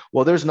CRO.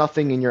 Well, there's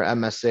nothing in your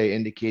MSA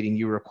indicating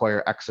you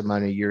require X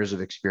amount of years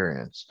of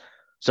experience.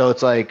 So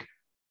it's like,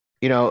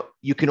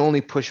 you can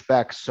only push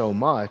back so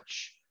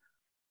much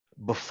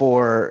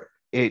before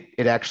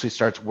it actually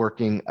starts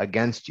working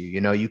against you.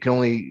 You can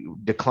only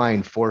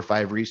decline 4 or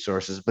 5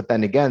 resources, but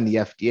then again, the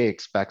FDA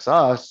expects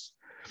us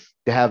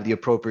to have the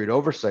appropriate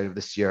oversight of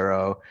the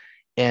CRO.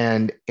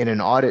 And in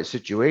an audit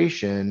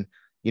situation,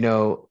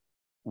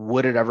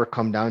 would it ever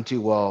come down to,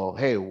 well,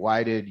 hey,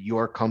 why did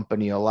your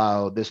company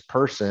allow this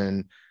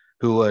person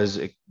who was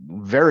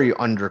very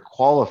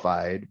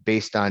underqualified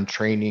based on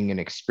training and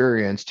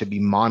experience to be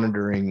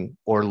monitoring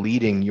or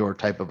leading your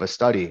type of a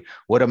study?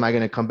 What am I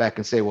going to come back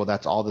and say? Well,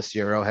 that's all the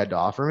CRO had to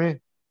offer me?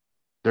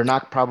 They're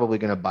not probably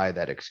going to buy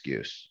that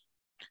excuse.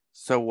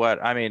 So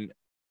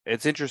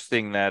it's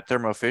interesting that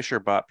Thermo Fisher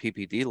bought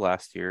PPD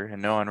last year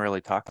and no one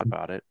really talked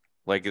about it.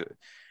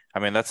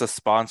 That's a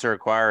sponsor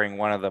acquiring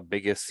one of the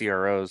biggest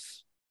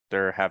CROs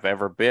there have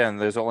ever been.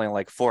 There's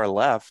only 4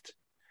 left.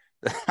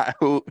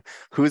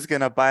 Who's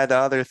going to buy the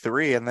other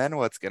 3? And then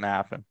what's going to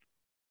happen?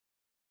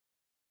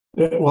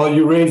 Well,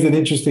 you raised an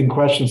interesting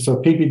question.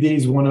 So PPD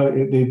is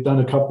they've done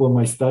a couple of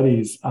my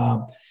studies.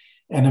 And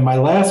in my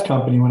last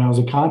company, when I was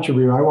a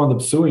contributor, I wound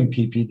up suing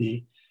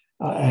PPD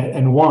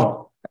and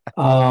won.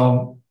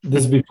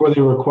 This is before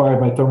they were acquired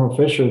by Thermo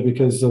Fisher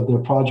because of their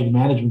project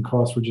management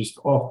costs were just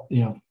off,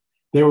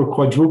 they were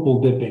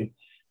quadruple dipping.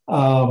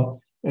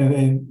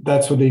 And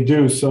that's what they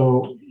do.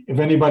 So if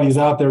anybody's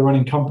out there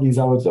running companies,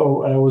 I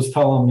always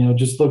tell them,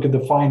 just look at the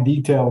fine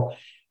detail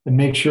and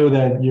make sure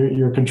that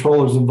your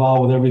controller's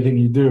involved with everything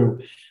you do.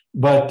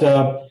 But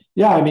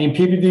yeah, I mean,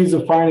 PPD is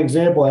a fine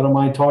example. I don't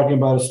mind talking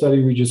about a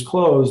study we just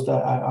closed.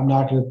 I'm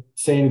not going to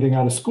say anything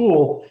out of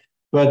school,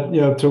 but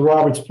to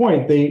Robert's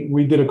point,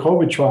 we did a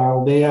COVID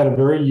trial. They had a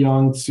very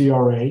young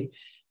CRA.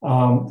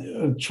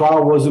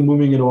 Trial wasn't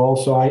moving at all,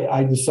 so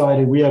I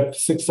decided we have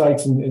 6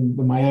 sites in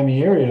the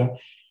Miami area.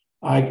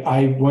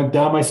 I went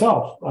down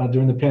myself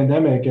during the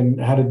pandemic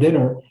and had a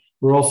dinner.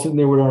 We're all sitting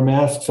there with our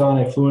masks on.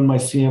 I flew in my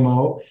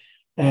CMO,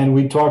 and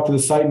we talked to the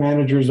site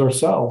managers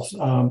ourselves.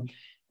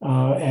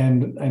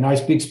 And I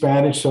speak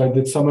Spanish, so I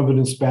did some of it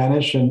in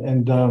Spanish.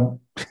 And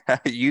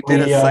you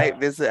did a site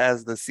visit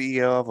as the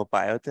CEO of a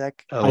biotech?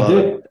 I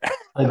did.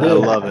 I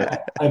love it.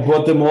 I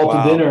brought them all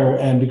to dinner,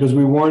 and because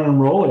we weren't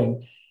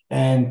enrolling,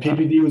 and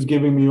PPD was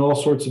giving me all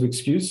sorts of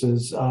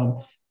excuses.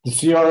 The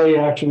CRA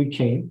actually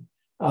came,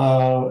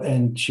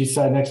 and she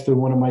sat next to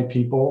one of my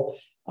people.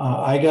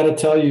 I got to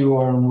tell you,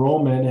 our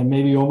enrollment, and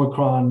maybe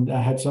Omicron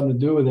had something to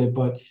do with it,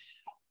 but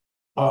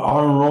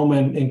our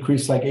enrollment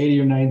increased like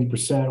 80 or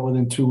 90%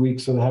 within 2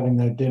 weeks of having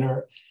that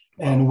dinner.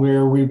 And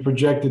where we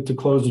projected to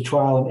close the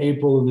trial in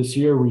April of this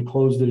year, we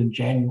closed it in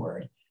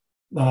January.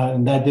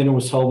 And that dinner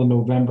was held in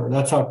November.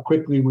 That's how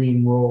quickly we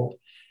enrolled.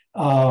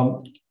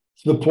 To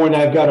the point,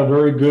 I've got a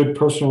very good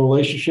personal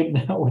relationship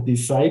now with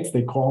these sites.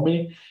 They call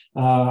me.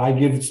 I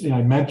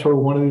mentor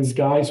one of these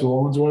guys who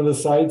owns one of the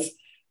sites.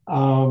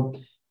 I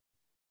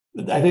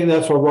think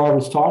that's what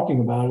Robert's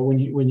talking about. When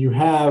you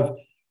have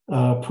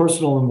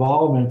personal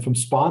involvement from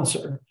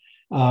sponsor,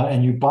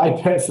 and you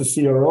bypass the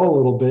CRO a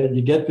little bit,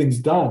 you get things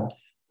done.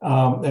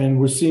 And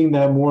we're seeing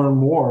that more and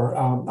more.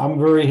 I'm a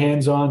very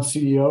hands-on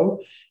CEO.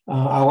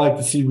 I like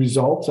to see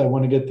results. I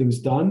want to get things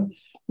done.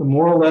 But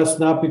more or less,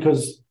 not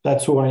because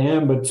that's who I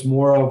am, but it's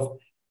more of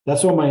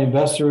that's what my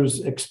investors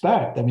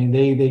expect. I mean,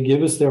 they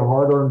give us their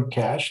hard-earned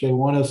cash. They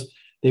want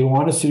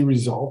to see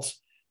results.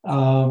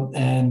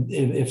 And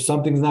if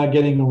something's not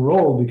getting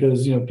enrolled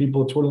because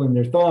people are twiddling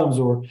their thumbs,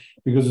 or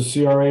because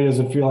the CRA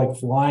doesn't feel like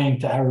flying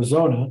to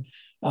Arizona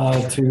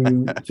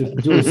to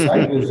do a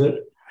site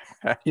visit,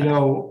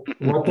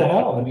 what the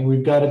hell? I mean,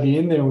 we've got to be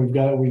in there. We've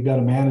got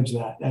to manage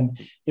that. And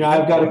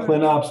I've got a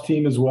ClinOps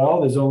team as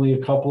well. There's only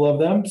a couple of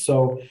them,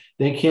 so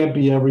they can't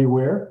be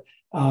everywhere.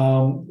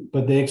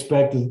 But they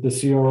expect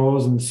the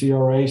CROs and the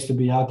CRAs to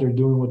be out there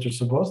doing what they're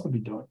supposed to be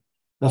doing.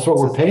 That's what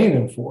we're paying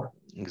them for.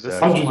 Exactly.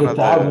 Hundreds of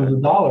thousands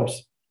of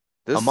dollars.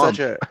 This is month.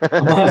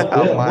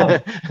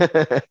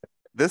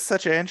 This is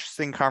such an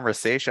interesting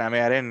conversation. I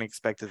mean, I didn't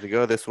expect it to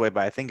go this way,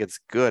 but I think it's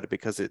good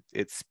because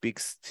it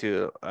speaks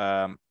to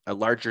a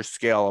larger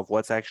scale of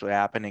what's actually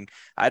happening.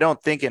 I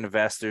don't think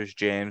investors,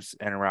 James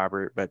and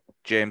Robert, but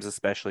James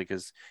especially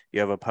because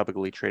you have a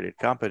publicly traded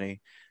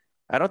company,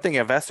 I don't think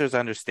investors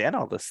understand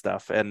all this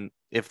stuff. And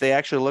if they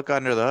actually look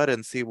under the hood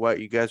and see what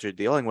you guys are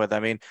dealing with, I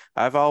mean,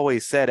 I've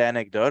always said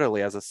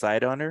anecdotally as a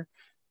site owner,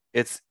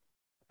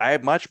 I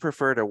much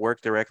prefer to work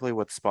directly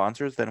with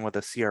sponsors than with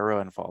a CRO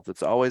involved.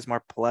 It's always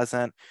more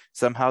pleasant.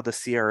 Somehow the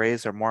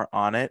CRAs are more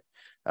on it.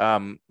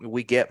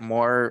 We get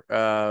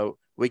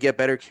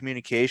better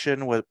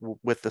communication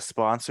with the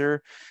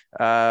sponsor.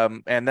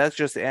 And that's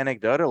just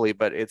anecdotally,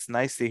 but it's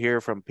nice to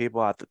hear from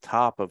people at the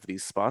top of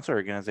these sponsor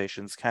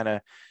organizations kind of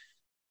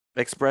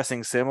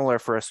expressing similar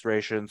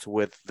frustrations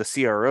with the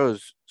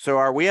CROs. So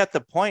are we at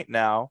the point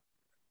now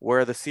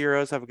where the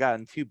CROs have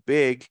gotten too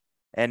big,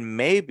 and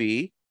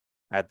maybe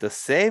at the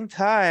same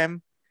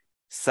time,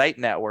 site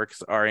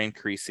networks are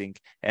increasing,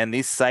 and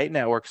these site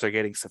networks are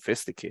getting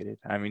sophisticated?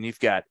 I mean, you've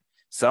got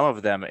some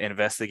of them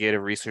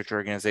investigative research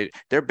organizations.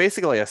 They're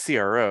basically a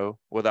CRO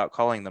without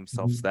calling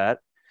themselves that,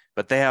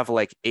 but they have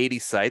like 80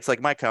 sites. Like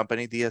my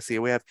company, DSE,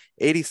 we have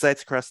 80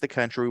 sites across the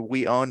country.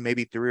 We own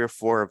maybe 3 or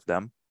 4 of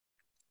them,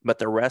 but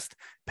the rest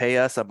pay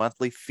us a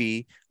monthly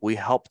fee. We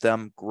help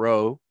them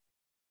grow.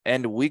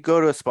 And we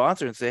go to a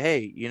sponsor and say,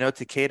 hey,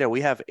 Takeda,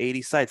 we have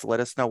 80 sites. Let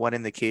us know what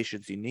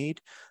indications you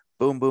need.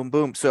 Boom, boom,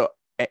 boom. So,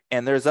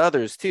 and there's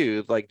others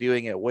too, like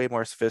doing it way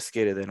more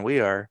sophisticated than we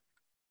are.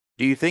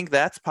 Do you think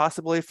that's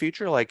possibly a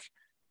future, like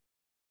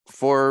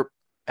for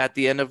at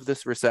the end of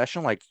this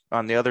recession, like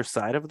on the other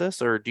side of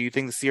this? Or do you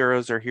think the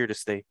CROs are here to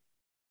stay?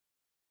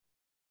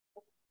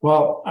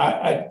 Well,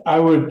 I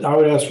would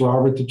ask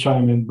Robert to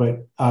chime in,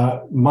 but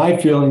my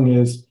feeling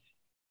is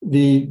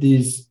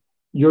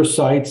your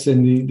sites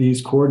and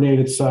these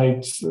coordinated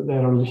sites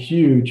that are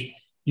huge,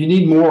 you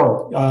need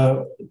more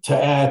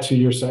to add to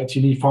your sites.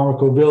 You need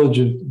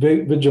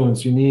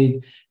pharmacovigilance, you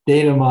need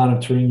data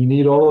monitoring, you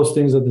need all those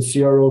things that the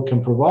CRO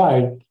can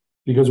provide,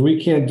 because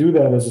we can't do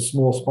that as a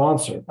small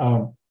sponsor.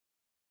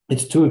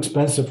 It's too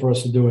expensive for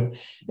us to do it.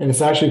 And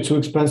it's actually too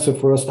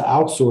expensive for us to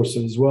outsource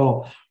it as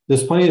well.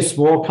 There's plenty of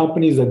small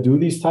companies that do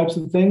these types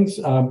of things,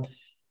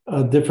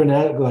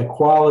 different like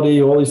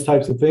quality, all these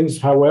types of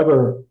things.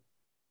 However,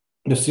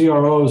 the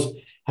CROs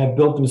have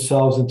built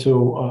themselves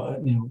into a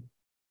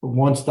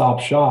one-stop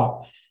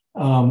shop.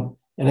 And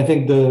I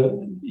think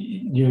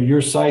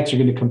your sites are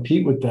going to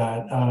compete with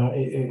that.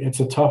 It's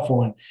a tough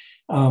one.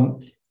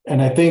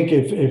 And I think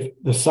if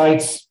the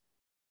sites,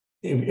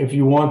 if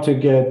you want to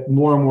get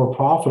more and more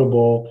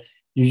profitable,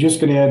 you're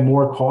just going to add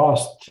more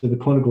cost to the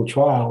clinical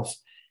trials.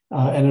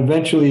 And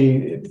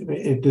eventually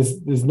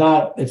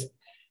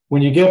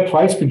when you get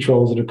price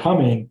controls that are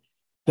coming,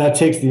 that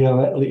takes the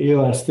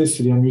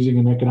elasticity. I'm using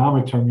an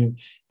economic term,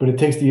 but it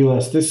takes the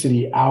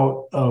elasticity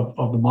out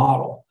of the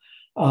model.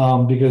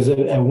 Because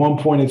at one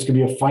point it's going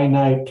to be a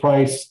finite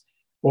price.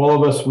 All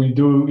of us, we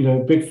do,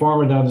 big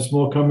pharma down to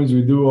small companies,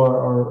 we do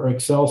our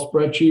Excel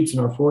spreadsheets and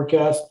our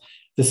forecasts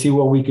to see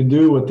what we can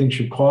do, what things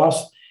should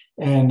cost.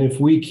 And if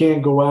we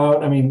can't go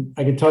out, I mean,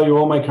 I can tell you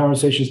all my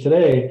conversations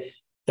today,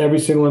 every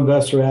single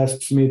investor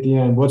asks me at the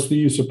end, what's the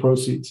use of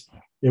proceeds?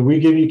 If we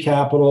give you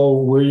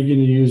capital, where are you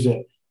going to use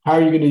it? How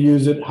are you going to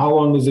use it? How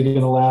long is it going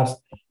to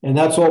last? And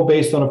that's all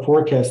based on a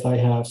forecast I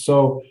have.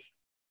 So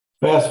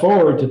fast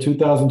forward to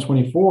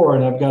 2024,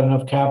 and I've got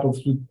enough capital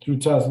through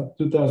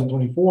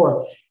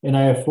 2024, and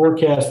I have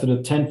forecasted a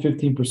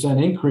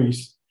 10-15%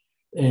 increase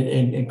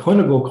in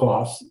clinical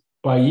costs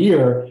by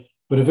year.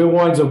 But if it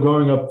winds up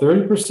going up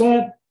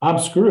 30%, I'm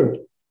screwed,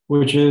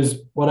 which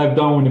is what I've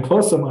done with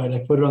niclosamide.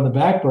 I put it on the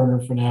back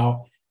burner for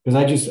now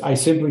because I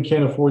simply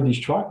can't afford these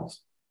trials.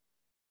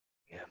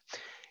 Yeah.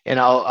 And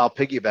I'll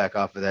piggyback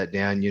off of that,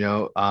 Dan.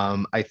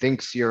 I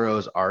think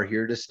CROs are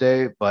here to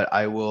stay, but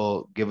I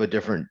will give a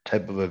different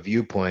type of a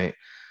viewpoint.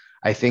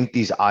 I think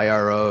these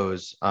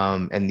IROs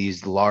and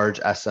these large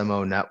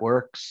SMO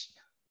networks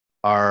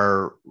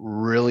are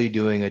really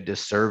doing a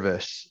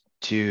disservice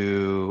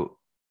to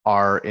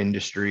our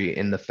industry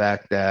in the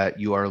fact that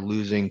you are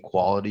losing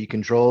quality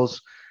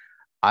controls.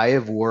 I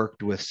have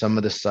worked with some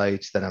of the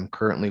sites that I'm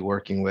currently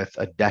working with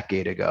a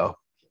decade ago,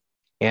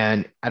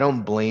 and I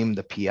don't blame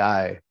the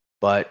PI,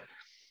 but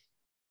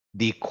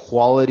the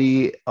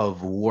quality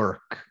of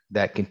work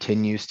that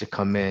continues to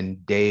come in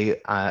day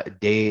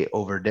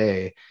over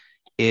day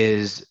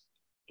is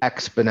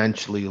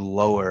exponentially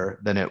lower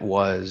than it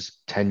was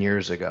 10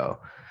 years ago.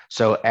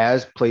 So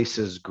as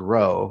places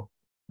grow,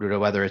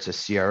 whether it's a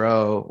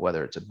CRO,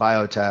 whether it's a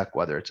biotech,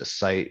 whether it's a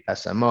site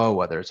SMO,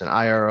 whether it's an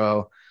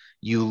IRO,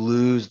 you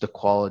lose the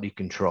quality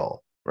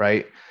control,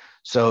 right?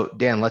 So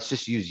Dan, let's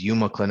just use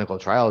Yuma Clinical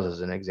Trials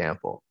as an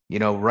example.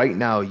 Right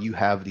now you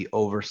have the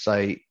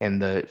oversight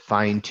and the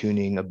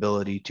fine-tuning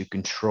ability to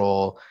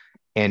control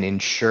and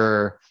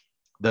ensure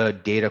the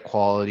data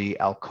quality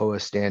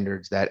Alcoa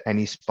standards that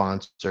any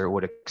sponsor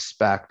would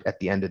expect at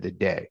the end of the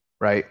day,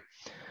 right?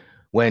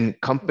 When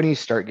companies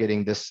start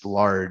getting this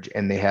large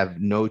and they have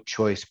no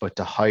choice but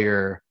to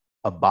hire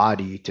a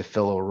body to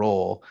fill a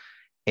role,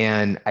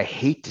 and I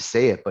hate to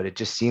say it, but it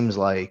just seems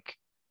like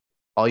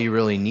all you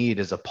really need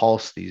is a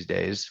pulse these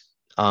days.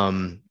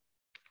 And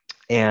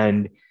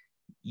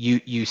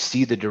you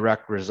see the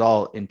direct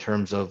result in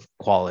terms of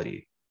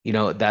quality.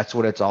 That's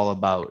what it's all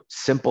about.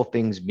 Simple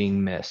things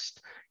being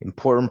missed,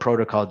 important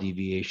protocol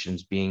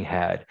deviations being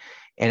had.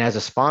 And as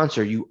a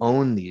sponsor, you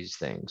own these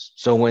things.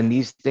 So when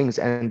these things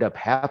end up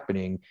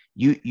happening,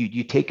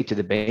 you take it to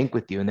the bank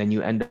with you, and then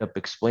you end up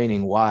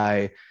explaining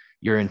why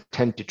your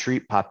intent to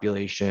treat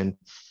population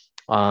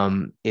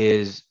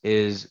is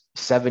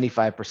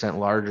 75%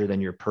 larger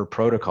than your per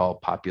protocol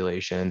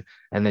population,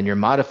 and then your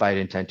modified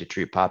intent to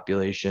treat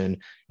population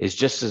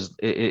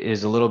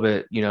is a little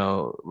bit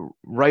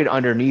right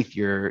underneath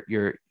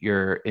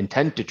your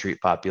intent to treat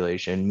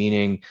population,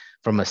 meaning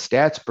from a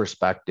stats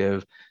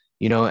perspective,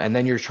 and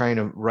then you're trying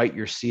to write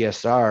your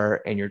CSR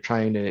and you're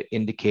trying to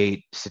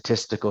indicate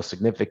statistical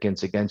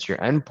significance against your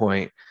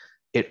endpoint.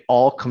 It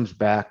all comes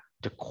back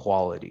to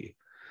quality.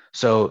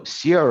 So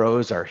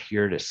CROs are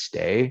here to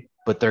stay,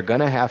 but they're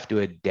going to have to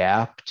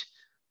adapt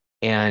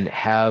and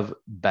have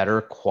better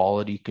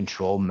quality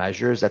control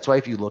measures. That's why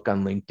if you look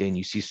on LinkedIn,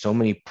 you see so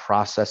many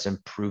process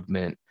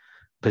improvement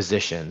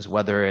positions,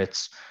 whether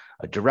it's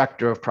a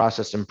director of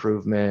process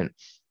improvement,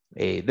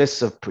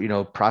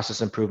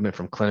 process improvement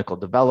from clinical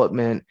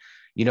development,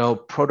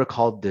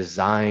 protocol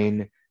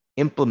design,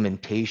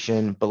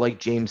 implementation. But like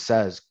James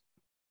says,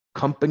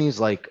 companies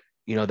like,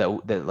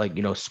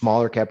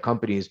 smaller cap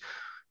companies,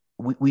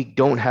 we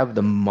don't have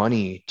the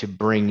money to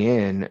bring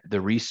in the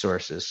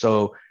resources.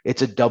 So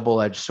it's a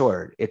double-edged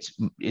sword.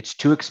 It's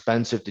too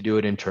expensive to do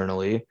it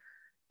internally.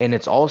 And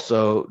it's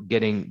also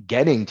getting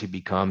to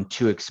become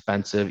too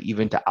expensive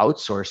even to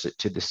outsource it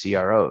to the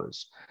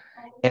CROs.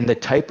 And the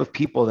type of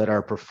people that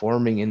are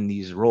performing in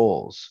these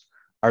roles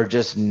are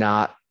just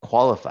not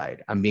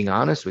qualified. I'm being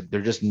honest with you.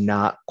 They're just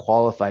not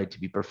qualified to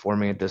be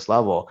performing at this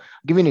level.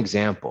 I'll give you an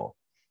example.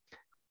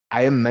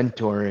 I am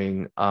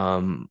mentoring,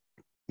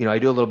 I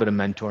do a little bit of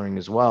mentoring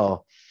as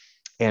well.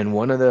 And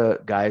one of the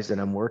guys that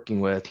I'm working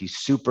with, he's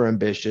super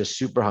ambitious,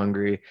 super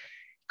hungry,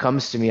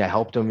 comes to me. I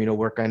helped him,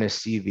 work on his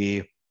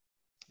CV.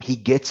 He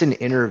gets an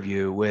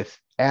interview with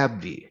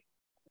AbbVie.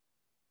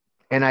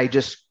 And I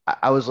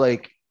was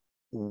like,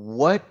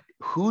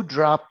 who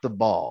dropped the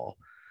ball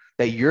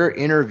that you're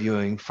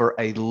interviewing for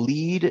a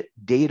lead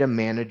data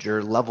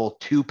manager level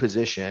 2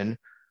 position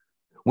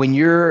when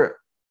you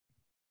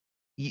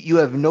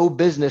have no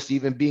business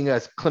even being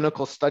a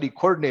clinical study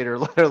coordinator,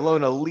 let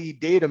alone a lead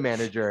data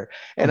manager.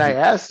 And I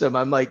asked him,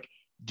 I'm like,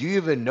 do you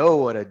even know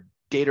what a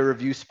data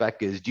review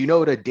spec is? Do you know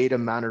what a data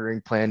monitoring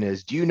plan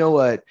is? Do you know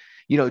what,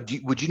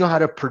 would you know how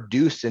to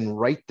produce and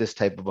write this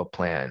type of a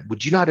plan?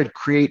 Would you know how to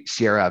create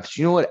CRFs?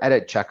 Do you know what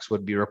edit checks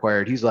would be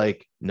required? He's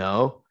like,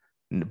 no,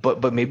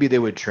 but maybe they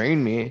would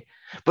train me.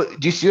 But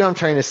do you see what I'm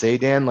trying to say,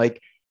 Dan?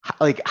 Like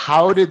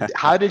how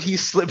did he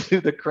slip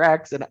through the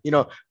cracks? And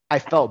I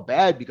felt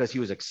bad because he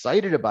was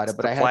excited about it,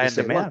 but I had to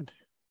say, look,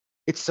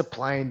 it's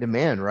supply and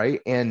demand, right?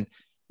 And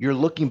you're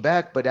looking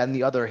back, but on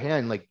the other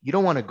hand, like you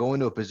don't want to go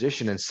into a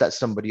position and set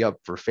somebody up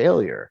for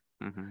failure.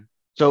 Mm-hmm.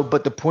 So,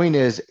 but the point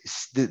is,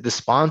 the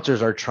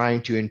sponsors are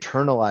trying to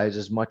internalize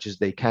as much as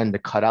they can to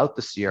cut out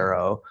the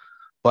CRO,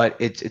 but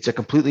it's a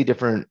completely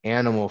different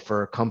animal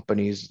for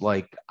companies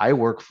like I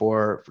work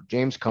for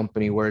James'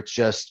 company, where it's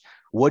just,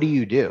 what do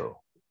you do?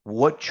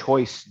 What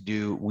choice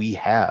do we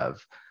have?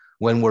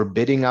 When we're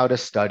bidding out a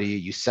study,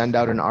 you send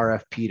out an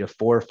RFP to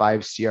 4 or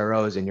 5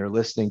 CROs and you're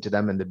listening to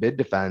them in the bid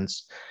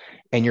defense,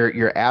 and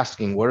you're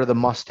asking, what are the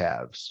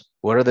must-haves?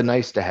 What are the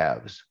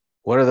nice-to-haves?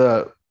 What are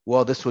the,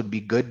 well, this would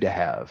be good to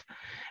have?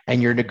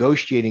 And you're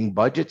negotiating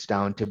budgets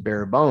down to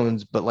bare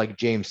bones. But like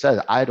James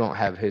said, I don't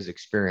have his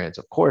experience,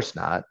 of course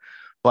not.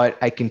 But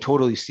I can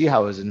totally see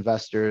how his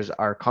investors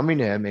are coming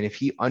to him. And if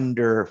he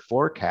under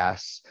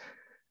forecasts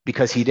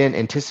because he didn't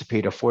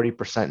anticipate a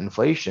 40%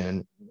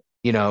 inflation,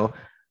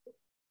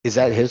 is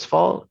that his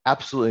fault?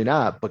 Absolutely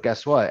not. But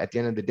guess what? At the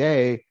end of the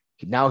day,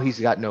 now he's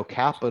got no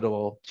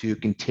capital to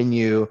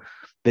continue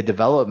the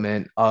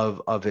development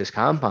of his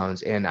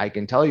compounds. And I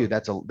can tell you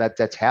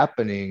that's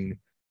happening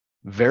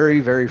very,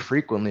 very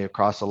frequently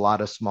across a lot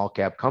of small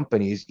cap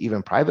companies,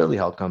 even privately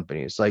held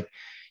companies. Like,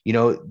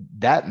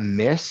 that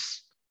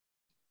miss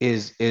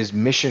is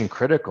mission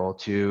critical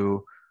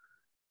to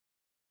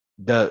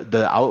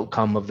the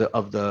outcome of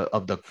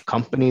the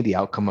company, the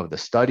outcome of the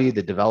study,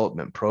 the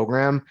development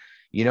program.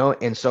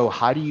 And so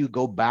how do you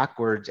go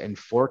backwards and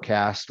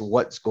forecast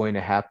what's going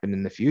to happen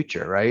in the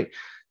future, right?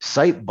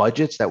 Site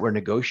budgets that were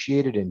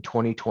negotiated in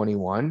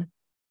 2021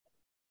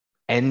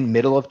 and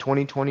middle of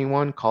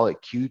 2021, call it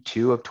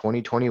Q2 of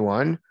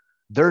 2021,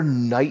 they're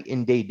night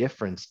and day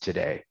difference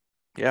today.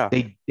 Yeah.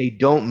 They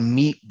don't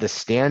meet the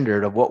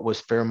standard of what was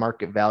fair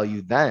market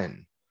value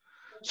then.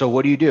 So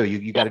what do?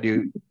 You got to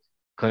do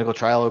clinical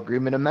trial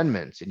agreement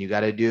amendments, and you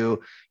got to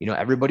do,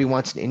 everybody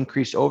wants an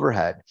increased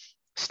overhead.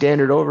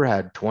 Standard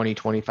overhead, 20,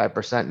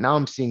 25%. Now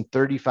I'm seeing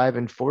 35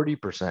 and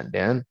 40%,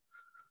 Dan.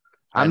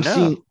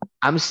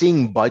 I'm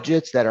seeing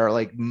budgets that are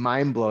like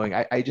mind blowing.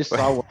 I just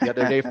saw one the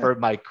other day for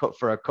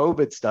a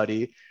COVID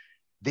study.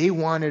 They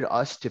wanted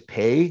us to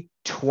pay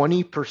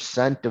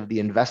 20% of the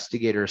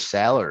investigator's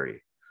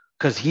salary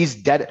because he's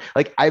dead.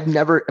 Like I go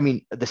to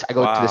the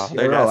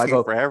CRO, I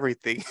go for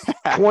everything.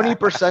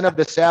 20% of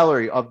the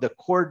salary of the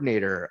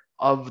coordinator,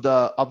 of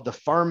the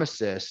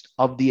pharmacist,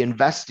 of the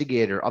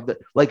investigator,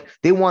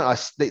 they want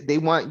us, they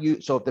want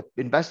you. So if the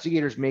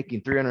investigator's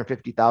making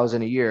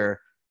 $350,000 a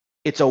year,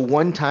 it's a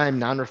one-time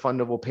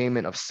non-refundable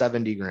payment of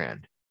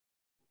 $70,000.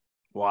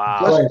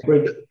 Wow.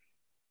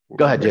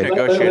 Go ahead, Jake.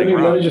 Let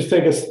me just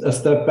take a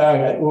step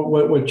back.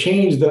 What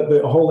changed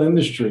the whole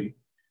industry,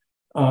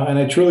 and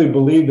I truly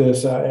believe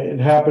this,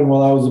 it happened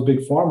while I was a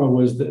big pharma,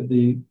 was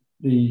the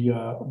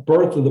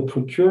birth of the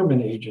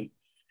procurement agent.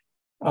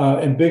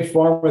 And big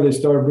pharma, they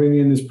started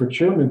bringing in these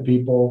procurement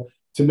people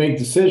to make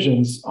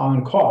decisions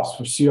on costs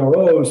for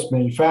CROs,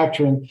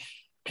 manufacturing,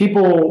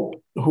 people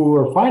who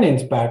are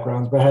finance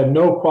backgrounds but had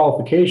no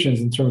qualifications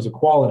in terms of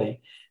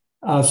quality.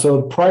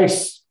 So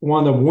price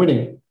wound up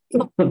winning,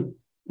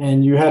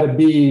 and you had to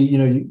be,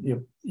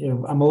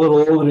 I'm a little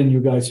older than you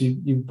guys, so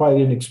you probably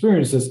didn't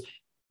experience this,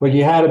 but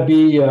you had to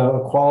be a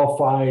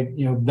qualified,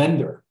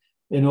 vendor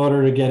in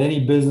order to get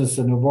any business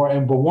in the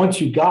environment. But once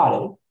you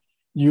got it,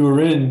 you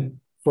were in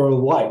for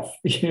life.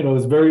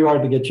 It's very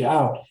hard to get you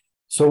out.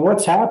 So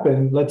what's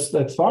happened? Let's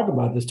talk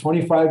about this.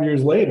 25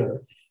 years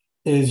later,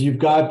 is you've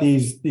got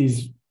these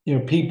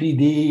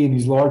PPD and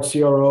these large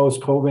CROs,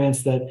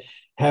 Covance, that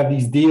have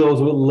these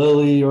deals with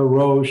Lilly or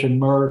Roche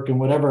and Merck and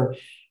whatever,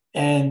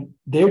 and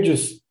they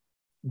just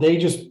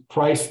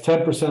price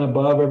 10%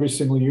 above every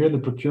single year. The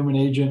procurement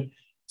agent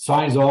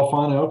signs off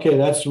on it. Okay,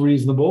 that's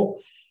reasonable.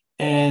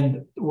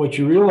 And what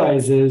you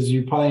realize is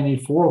you probably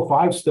need 4 or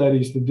 5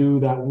 studies to do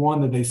that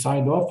one that they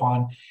signed off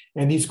on.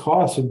 And these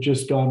costs have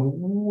just gone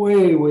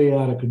way, way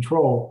out of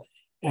control.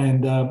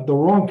 And the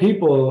wrong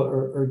people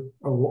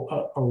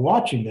are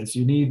watching this.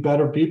 You need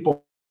better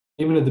people.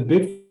 Even at the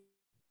big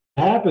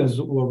happens,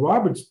 what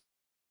Robert's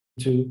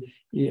to,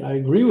 I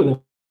agree with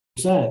him.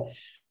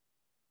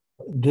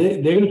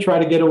 They're going to try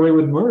to get away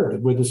with murder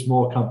with the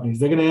small companies.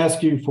 They're going to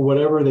ask you for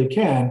whatever they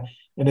can.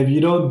 And if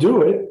you don't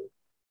do it,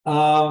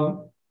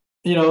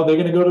 they're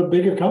going to go to a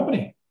bigger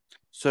company.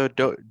 So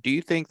do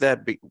you think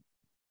that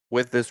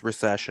with this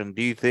recession,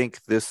 do you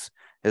think this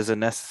is a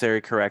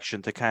necessary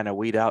correction to kind of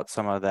weed out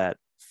some of that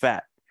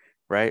fat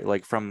right?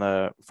 Like from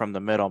the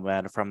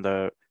middleman, from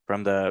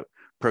the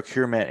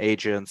procurement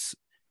agents.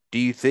 Do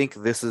you think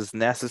this is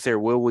necessary?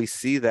 Will we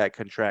see that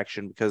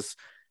contraction? Because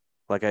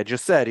like I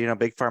just said,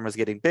 big pharma is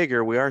getting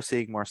bigger. We are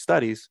seeing more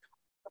studies.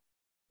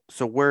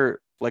 So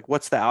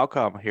what's the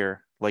outcome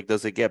here? Like,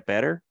 does it get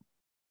better?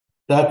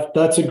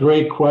 That's a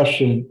great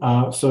question.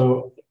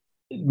 So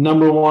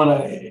number one,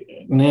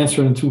 an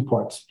answer in two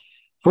parts.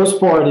 First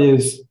part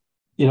is,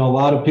 a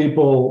lot of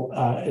people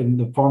in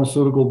the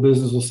pharmaceutical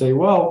business will say,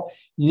 well,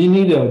 you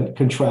need a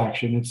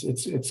contraction.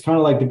 It's kind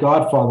of like the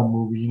Godfather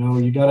movie.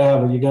 You got to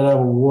have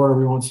a war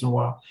every once in a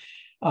while.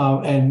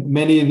 And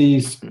many of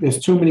these, there's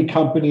too many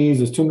companies,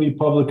 there's too many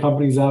public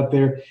companies out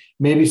there.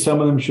 Maybe some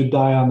of them should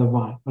die on the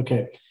vine.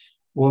 Okay.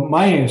 Well,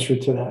 my answer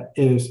to that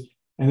is,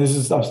 and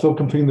I'm still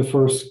completing the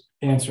first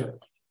answer,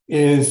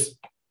 is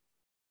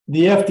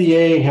the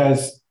FDA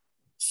has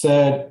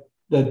said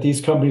that these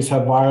companies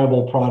have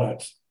viable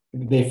products.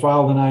 They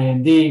filed an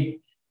IND.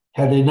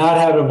 Had they not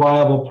had a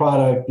viable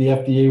product, the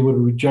FDA would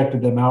have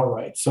rejected them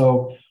outright.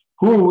 So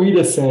who are we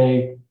to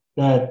say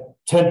that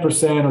 10%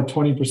 or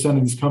 20%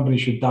 of these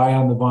companies should die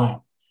on the vine?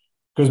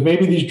 Because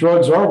maybe these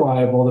drugs are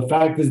viable. The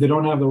fact is they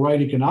don't have the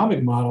right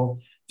economic model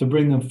to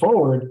bring them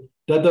forward.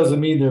 That doesn't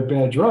mean they're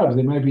bad drugs.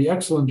 They might be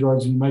excellent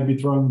drugs, and you might be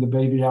throwing the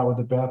baby out with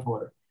the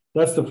bathwater.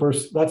 That's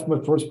my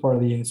first part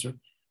of the answer.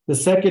 The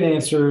second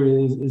answer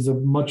is a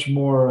much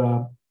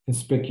more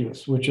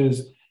conspicuous, which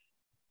is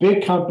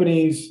big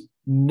companies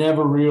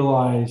never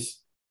realize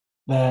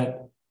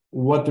that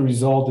what the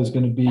result is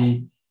going to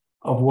be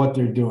of what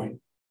they're doing.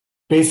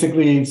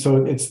 Basically,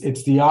 so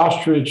it's the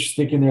ostrich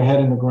sticking their head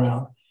in the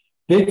ground.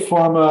 Big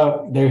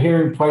pharma, they're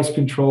hearing price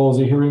controls,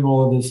 they're hearing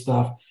all of this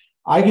stuff.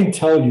 I can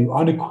tell you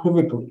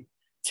unequivocally,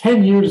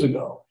 10 years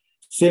ago,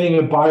 sitting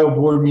at bio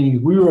board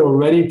meetings, we were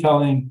already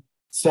telling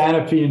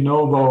Sanofi and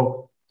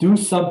Novo, do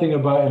something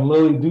about, and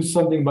Lilly, do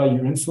something about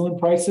your insulin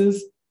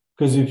prices.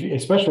 Because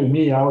especially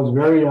me, I was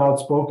very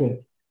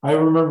outspoken. I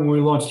remember when we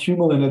launched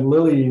Humulin at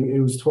Lilly, it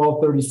was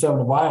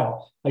 $12.37 a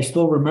vial. I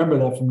still remember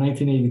that from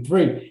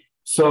 1983.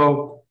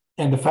 So,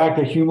 and the fact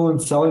that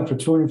Humulin selling for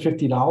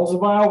 $250 a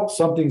vial,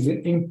 something's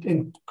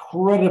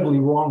incredibly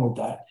wrong with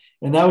that.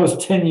 And that was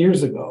 10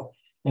 years ago.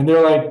 And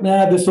they're like,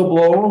 nah, this will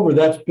blow over.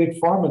 That's big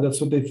pharma. That's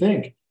what they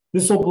think.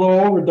 This will blow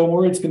over. Don't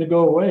worry, it's going to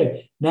go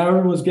away. Now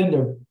everyone's getting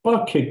their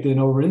butt kicked in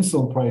over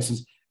insulin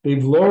prices.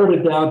 They've lowered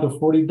it down to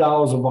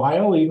 $40 a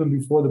vial, even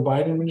before the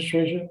Biden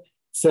administration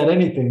said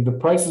anything. The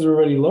prices are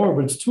already lower,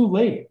 but it's too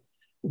late.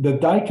 The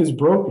dike is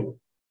broken.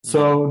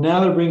 So now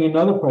they're bringing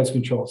another price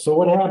control. So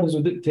what happens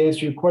with it, to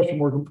answer your question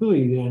more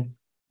completely, Dan,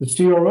 the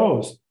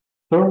CROs,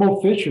 Thermo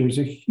Fisher is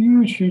a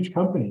huge, huge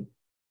company.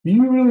 Do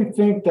you really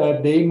think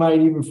that they might,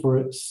 even for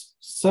a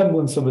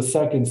semblance of a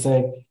second,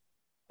 say,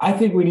 I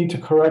think we need to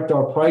correct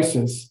our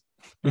prices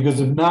because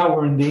if not,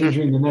 we're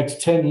endangering the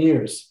next 10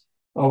 years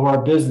of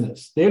our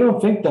business? They don't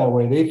think that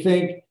way. They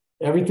think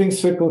everything's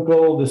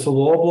cyclical. This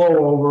will all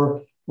blow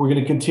over. We're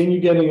going to continue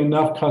getting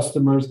enough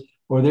customers.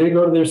 Or they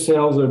go to their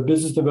sales or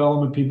business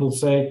development people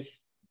say,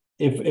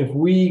 if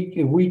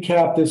we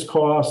cap this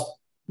cost,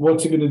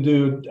 what's it going to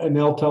do? And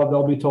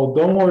they'll be told,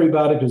 don't worry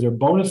about it because their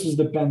bonuses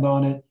depend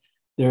on it.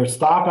 Their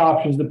stock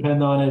options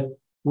depend on it.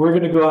 We're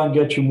going to go out and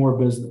get you more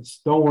business.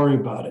 Don't worry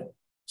about it.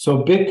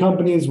 So big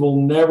companies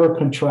will never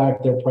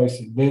contract their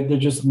pricing. They're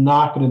just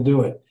not going to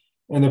do it.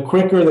 And the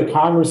quicker the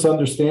Congress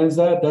understands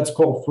that, that's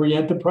called free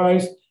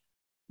enterprise.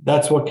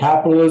 That's what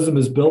capitalism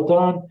is built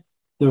on.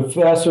 The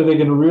faster they're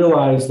going to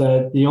realize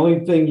that the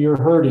only thing you're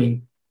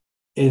hurting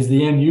is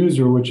the end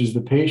user, which is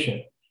the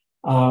patient.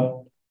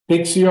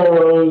 Big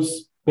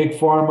CROs, big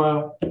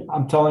pharma,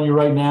 I'm telling you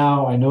right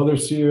now, I know their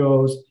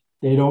CEOs,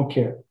 they don't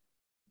care.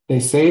 They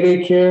say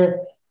they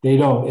care, they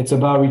don't. It's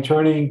about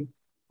returning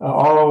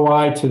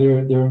ROI to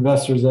their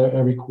investors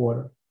every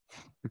quarter.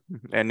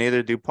 And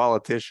neither do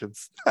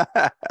politicians.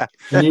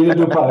 Neither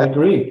do I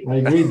agree.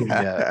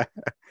 Yeah.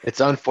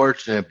 It's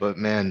unfortunate, but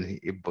man,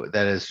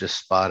 that is just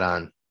spot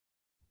on.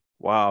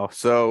 Wow.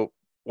 So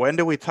when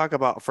do we talk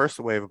about first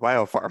wave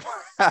biopharma?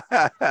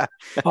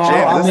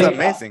 James, this is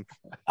amazing.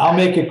 I'll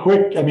make it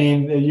quick. I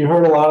mean, you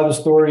heard a lot of the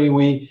story.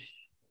 We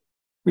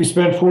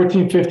spent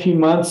 14, 15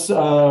 months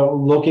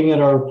looking at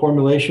our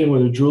formulation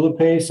with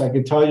Adrulipase. I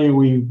can tell you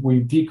we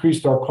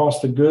decreased our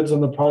cost of goods on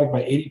the product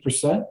by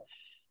 80%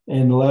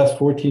 in the last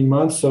 14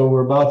 months. So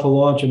we're about to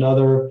launch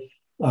another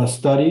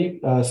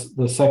study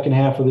the second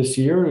half of this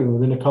year,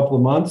 within a couple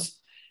of months.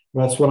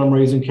 That's what I'm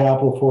raising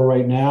capital for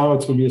right now.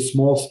 It's going to be a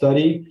small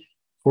study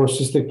for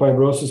cystic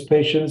fibrosis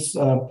patients.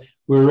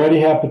 We already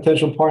have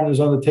potential partners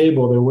on the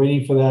table. They're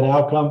waiting for that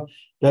outcome.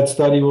 That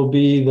study will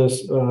be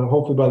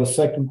hopefully by the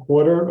second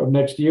quarter of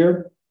next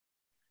year.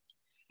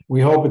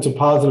 We hope it's a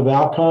positive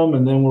outcome,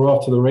 and then we're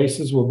off to the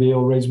races. We'll be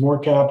able to raise more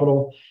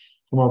capital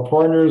from our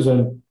partners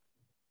and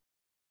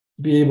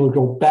be able to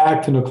go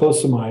back to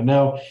niclosamide.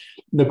 Now,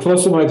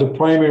 niclosamide is a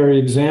primary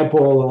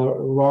example.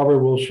 Robert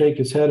will shake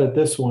his head at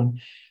this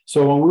one.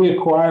 So when we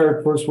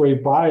acquired First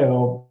Wave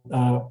Bio,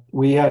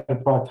 we had a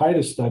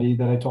proctitis study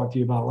that I talked to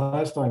you about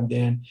last time,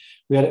 Dan.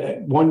 We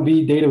had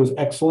 1B data was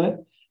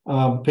excellent.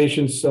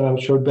 Patients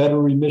showed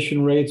better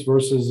remission rates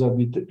versus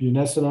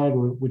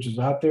budesonide, which is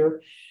out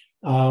there.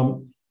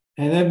 And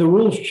then the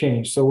rules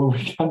changed. So when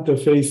we got to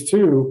phase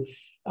 2,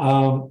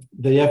 the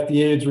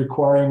FDA is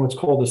requiring what's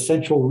called a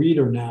central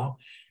reader now,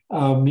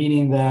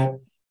 meaning that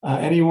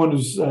anyone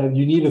who's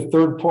you need a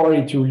third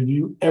party to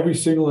review every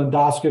single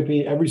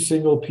endoscopy, every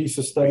single piece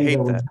of study that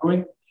we're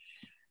doing.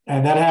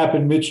 And that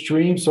happened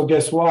midstream. So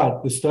guess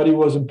what? The study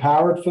wasn't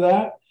powered for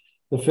that,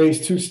 the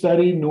phase 2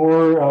 study,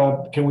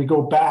 nor can we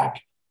go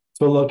back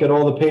to look at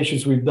all the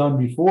patients we've done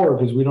before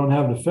because we don't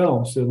have the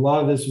film. So a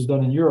lot of this was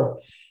done in Europe.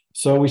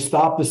 So we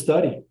stopped the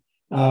study.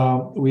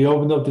 We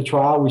opened up the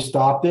trial. We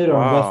stopped it.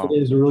 Our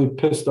investigators were really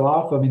pissed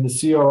off. I mean, the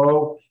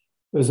CRO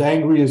was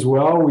angry as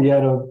well. We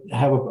had to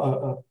have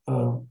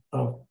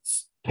a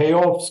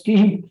payoff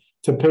scheme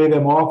to pay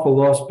them off for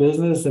lost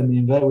business, and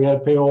we had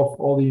to pay off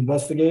all the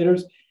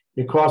investigators.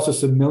 It cost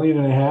us $1.5 million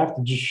to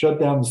just shut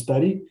down the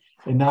study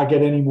and not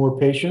get any more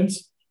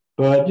patients.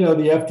 But the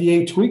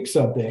FDA tweaked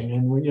something,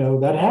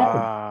 and that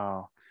happened.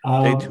 Wow,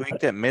 they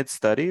tweaked it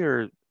mid-study,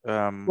 or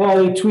well,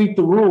 they tweaked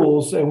the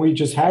rules, and we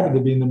just happened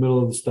to be in the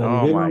middle of the study.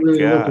 Oh, they don't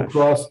really look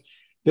across.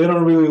 They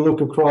don't really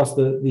look across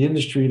the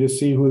industry to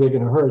see who they're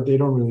going to hurt. They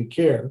don't really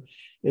care.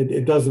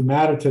 It doesn't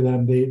matter to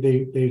them.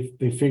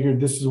 They figured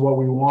this is what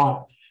we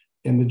want.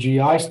 In the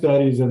GI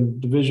studies, and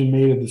the division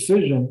made a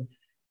decision,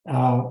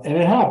 and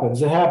it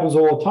happens. It happens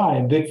all the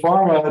time. Big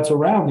pharma, that's a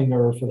rounding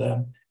error for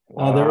them.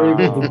 They're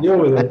able to deal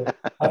with it.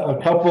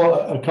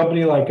 A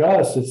company like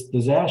us, it's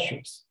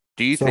disastrous.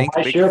 Do you think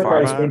my Big share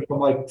Pharma, price went from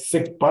like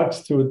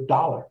 $6 to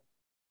 $1?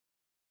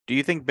 Do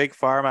you think Big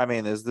Pharma, I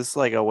mean, is this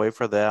like a way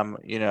for them?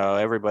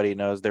 Everybody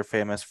knows they're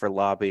famous for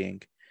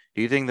lobbying.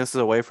 Do you think this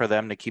is a way for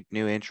them to keep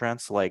new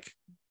entrants, like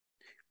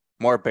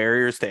more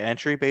barriers to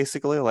entry,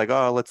 basically? Like,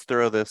 oh, let's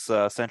throw this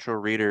central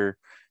reader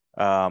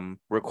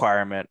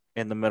requirement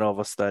in the middle of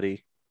a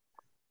study.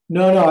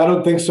 No, I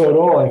don't think so at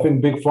all. I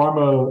think Big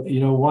Pharma,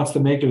 wants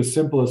to make it as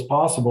simple as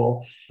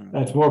possible.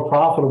 That's more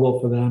profitable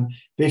for them.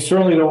 They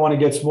certainly don't want to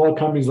get small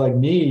companies like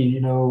me,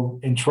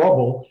 in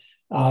trouble.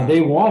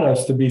 They want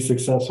us to be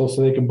successful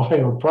so they can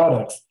buy our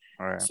products.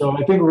 Right. So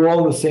I think we're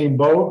all in the same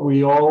boat.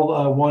 We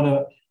all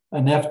want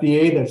an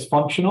FDA that's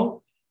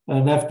functional,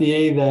 an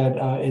FDA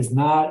that is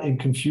not in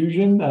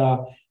confusion.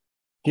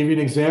 Give you an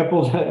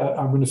example.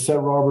 I'm going to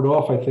set Robert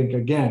off, I think,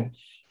 again.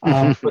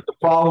 But the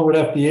problem with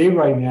FDA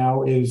right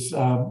now is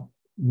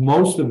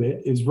most of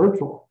it is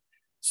virtual.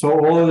 So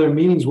all of their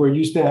meetings where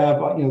used to have,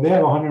 they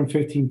have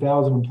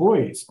 115,000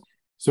 employees.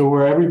 So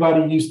where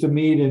everybody used to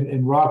meet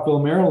in Rockville,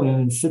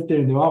 Maryland, and sit there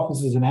in the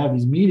offices and have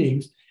these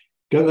meetings,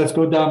 let's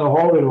go down the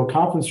hallway to a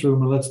conference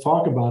room and let's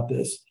talk about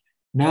this.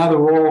 Now they're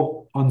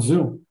all on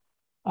Zoom.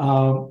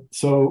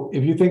 So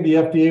if you think the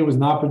FDA was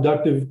not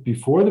productive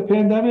before the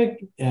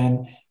pandemic,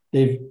 and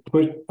they've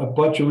put a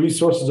bunch of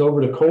resources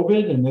over to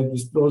COVID, and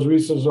those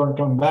resources aren't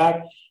coming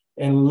back,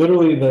 and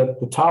literally the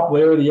top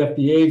layer of the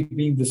FDA is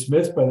being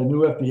dismissed by the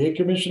new FDA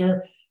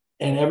commissioner,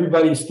 and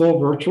everybody's still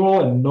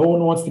virtual, and no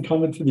one wants to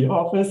come into the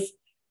office.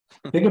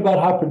 Think about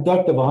how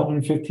productive a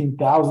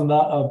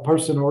 115,000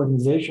 person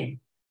organization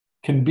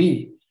can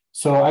be.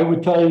 So I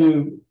would tell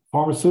you,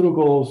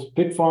 pharmaceuticals,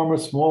 big pharma,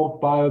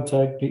 small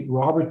biotech,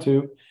 Robert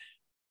too,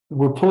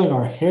 we're pulling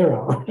our hair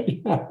out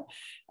right now,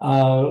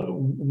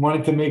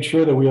 wanting to make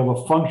sure that we have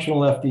a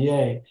functional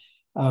FDA.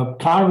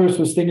 Congress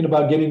was thinking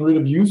about getting rid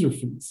of user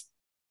fees,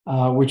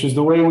 which is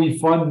the way we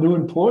fund new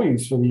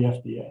employees for the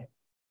FDA.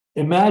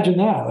 Imagine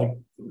that. Like,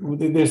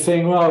 they're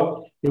saying,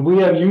 well, if we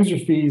have user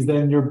fees,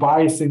 then you're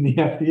biasing the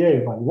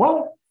FDA. Like,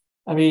 what?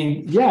 I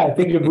mean, yeah, I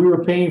think if we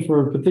were paying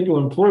for a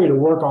particular employee to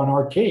work on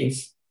our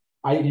case,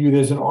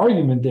 there's an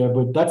argument there,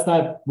 but that's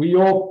not, we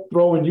all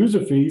throw in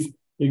user fees.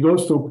 It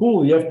goes to a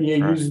pool. The FDA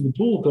uses the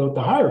pool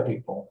to hire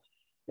people.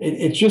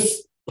 It's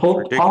just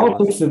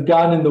politics have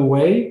gotten in the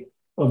way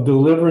of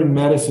delivering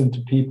medicine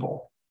to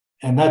people.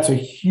 And that's a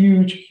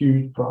huge,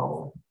 huge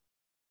problem.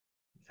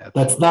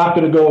 Absolutely. That's not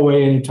going to go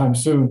away anytime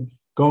soon.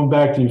 Going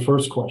back to your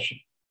first question.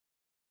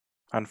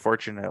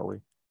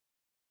 Unfortunately.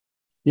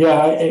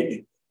 Yeah.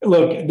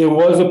 Look, there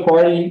was a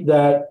party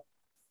that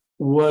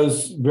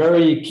was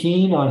very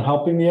keen on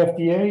helping the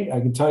FDA. I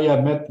can tell you,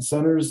 I've met the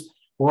senators,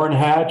 Orrin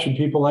Hatch and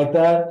people like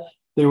that.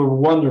 They were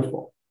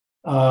wonderful.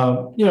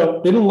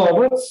 They didn't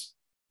love us,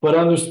 but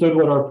understood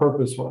what our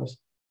purpose was.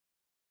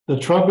 The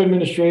Trump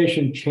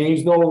administration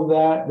changed all of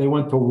that. They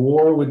went to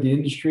war with the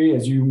industry,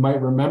 as you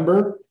might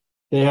remember.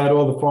 They had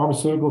all the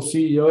pharmaceutical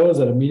CEOs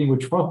at a meeting with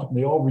Trump, and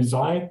they all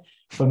resigned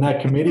from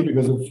that committee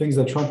because of the things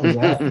that Trump was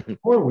asking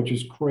for, which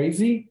is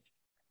crazy.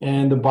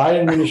 And the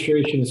Biden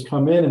administration has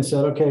come in and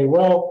said, okay,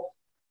 well,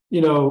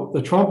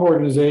 the Trump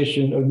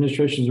administration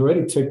has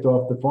already ticked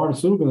off the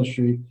pharmaceutical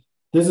industry.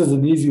 This is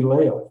an easy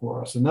layup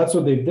for us. And that's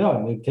what they've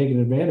done. They've taken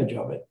advantage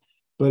of it.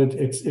 But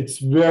it's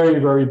very,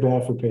 very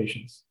bad for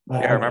patients.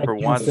 I remember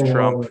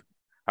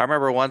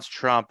once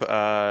Trump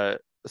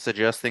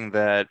suggesting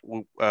that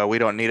we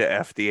don't need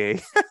an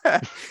FDA.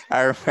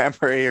 I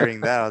remember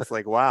hearing that. I was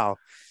like, wow.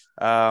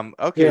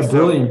 Okay. Yeah,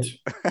 brilliant.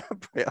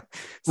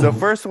 So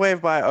first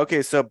wave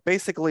so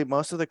basically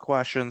most of the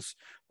questions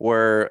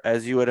were,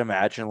 as you would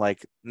imagine,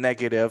 like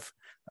negative.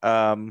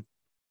 They're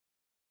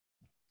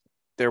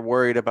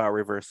worried about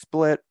reverse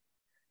split.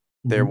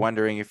 They're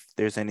wondering if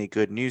there's any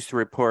good news to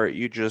report.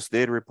 You just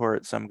did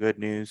report some good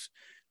news.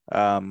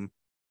 I'm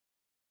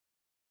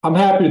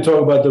happy to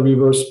talk about the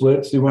reverse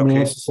splits. Do you want me to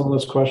Okay. answer some of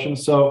those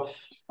questions? So,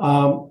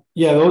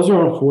 yeah, those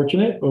are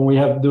unfortunate when we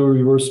have to do a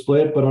reverse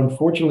split, but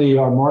unfortunately,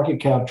 our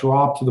market cap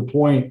dropped to the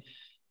point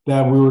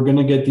that we were going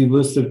to get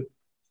delisted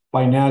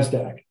by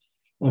NASDAQ.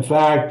 In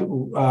fact,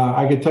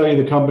 I could tell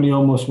you the company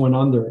almost went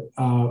under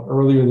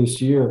earlier this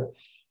year,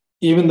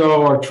 even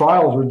though our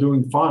trials were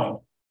doing fine.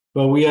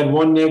 But we had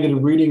one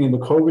negative reading in the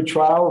COVID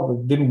trial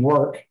that didn't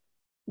work.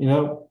 You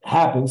know,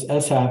 happens,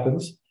 S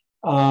happens.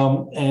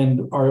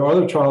 And our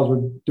other trials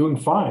were doing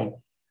fine,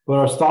 but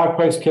our stock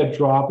price kept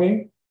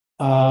dropping.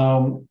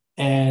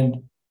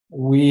 And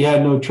we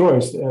had no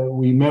choice.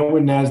 We met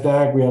with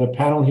NASDAQ. We had a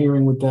panel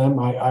hearing with them.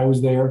 I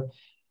was there.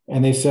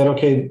 And they said,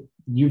 okay,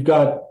 you've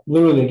got,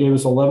 literally, they gave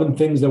us 11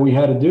 things that we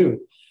had to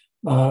do.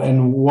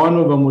 And one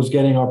of them was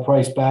getting our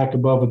price back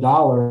above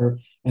 $1.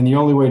 And the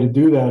only way to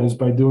do that is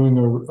by doing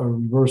a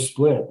reverse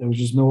split. There was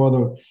just no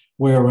other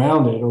way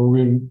around it, or we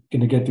were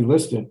going to get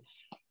delisted.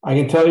 I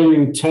can tell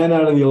you 10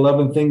 out of the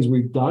 11 things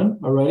we've done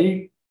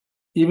already.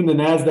 Even the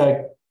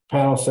NASDAQ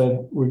panel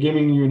said, we're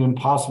giving you an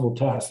impossible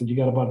test, and you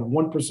got about a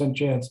 1%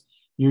 chance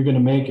you're going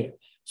to make it.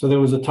 So there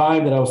was a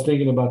time that I was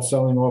thinking about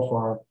selling off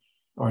our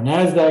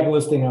NASDAQ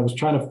listing. I was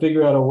trying to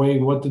figure out a way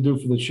what to do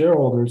for the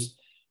shareholders.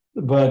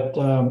 But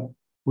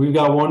we've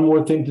got one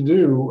more thing to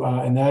do,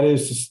 and that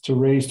is to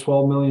raise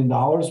 $12 million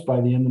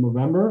by the end of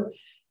November.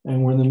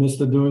 And we're in the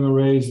midst of doing a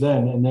raise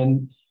then. And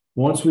then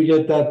once we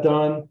get that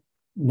done,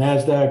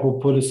 NASDAQ will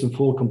put us in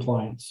full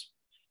compliance.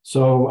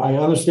 So I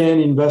understand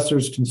the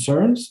investors'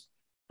 concerns,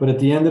 but at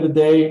the end of the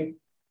day,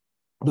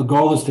 the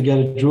goal is to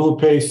get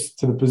DrulaPace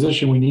to the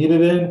position we need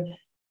it in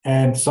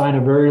and sign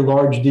a very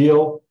large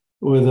deal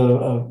with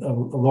a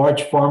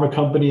large pharma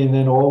company, and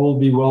then all will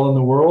be well in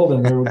the world,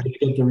 and they'll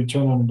get the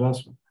return on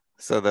investment.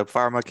 So the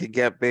pharma can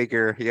get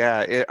bigger.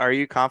 Yeah. Are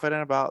you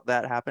confident about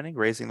that happening,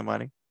 raising the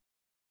money?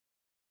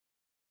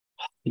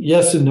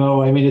 Yes and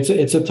no. I mean,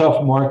 it's a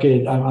tough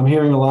market. I'm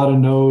hearing a lot of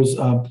no's.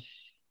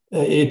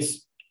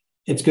 It's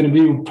going to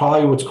be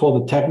probably what's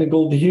called a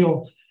technical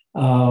deal.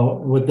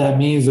 What that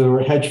means are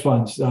hedge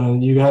funds.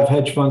 You have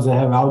hedge funds that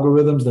have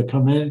algorithms that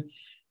come in.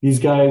 These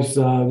guys,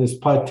 there's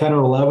probably 10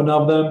 or 11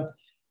 of them.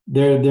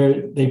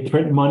 They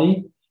print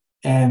money,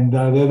 and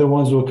they're the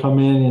ones who will come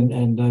in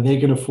and they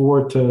can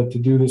afford to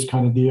do this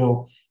kind of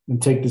deal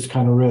and take this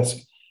kind of risk.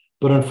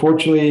 But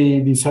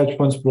unfortunately, these hedge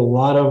funds put a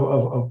lot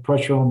of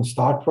pressure on the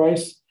stock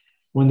price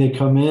when they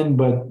come in.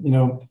 But, you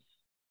know,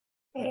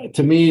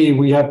 to me,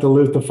 we have to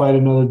live to fight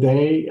another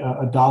day.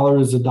 A dollar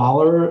is a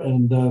dollar,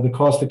 and the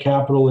cost of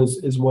capital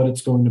is what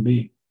it's going to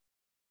be.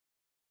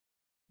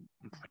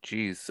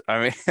 Geez, I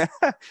mean,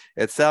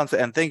 it sounds,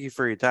 and thank you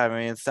for your time. I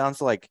mean, it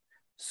sounds like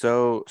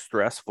so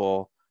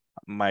stressful.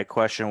 My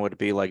question would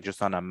be, like,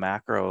 just on a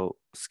macro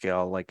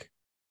scale, like,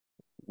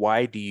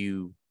 why do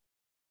you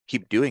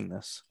keep doing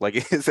this?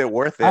 Like, is it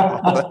worth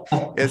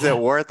it? Is it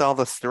worth all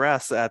the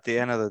stress at the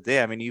end of the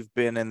day? I mean, you've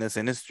been in this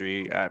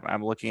industry.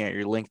 I'm looking at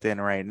your LinkedIn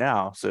right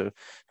now, so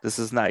this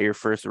is not your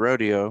first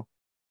rodeo.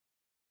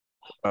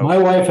 My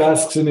wife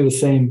asks me the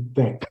same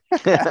thing,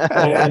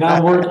 and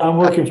I'm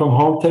working from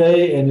home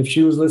today. And if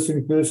she was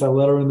listening to this, I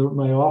let her in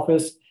my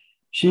office.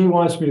 She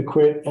wants me to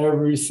quit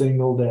every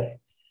single day.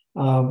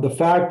 The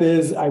fact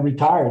is, I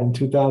retired in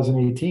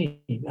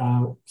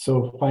 2018,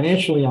 so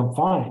financially I'm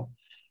fine.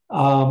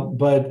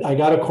 But I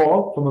got a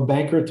call from a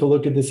banker to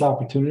look at this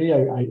opportunity.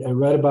 I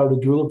read about the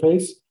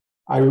DrulaPace.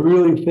 I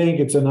really think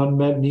it's an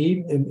unmet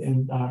need,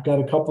 and I've got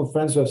a couple of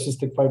friends who have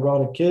cystic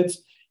fibrotic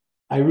kids.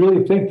 I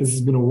really think this is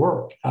going to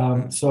work.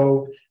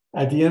 So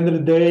at the end of the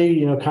day,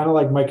 you know, kind of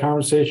like my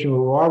conversation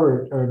with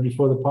Robert or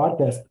before the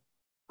podcast,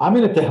 I'm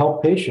in it to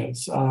help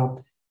patients.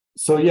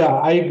 So yeah,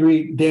 I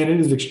agree, Dan. It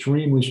is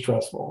extremely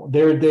stressful.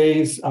 There are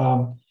days.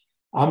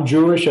 I'm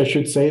Jewish, I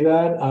should say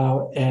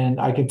that. And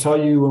I can tell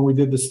you when we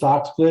did the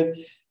stock split,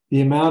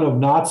 the amount of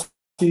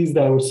Nazis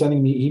that were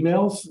sending me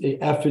emails,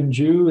 F and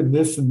Jew and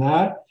this and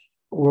that,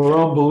 were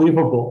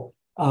unbelievable.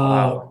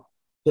 Wow.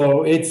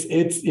 So it's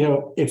you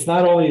know, it's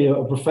not only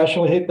a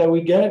professional hit that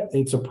we get,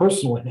 it's a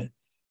personal hit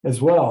as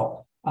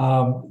well.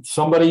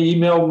 Somebody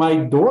emailed my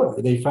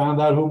daughter. They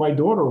found out who my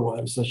daughter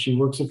was. So she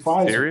works at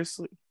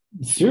Pfizer.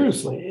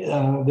 Seriously,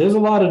 there's a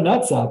lot of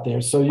nuts out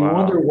there. So you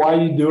wonder why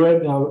you do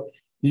it. Now,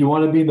 do you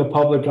want to be in the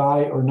public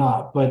eye or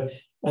not? But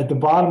at the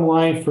bottom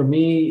line, for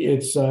me,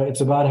 it's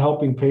about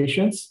helping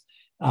patients.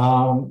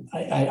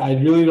 I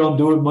really don't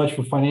do it much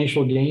for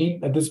financial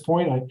gain at this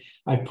point.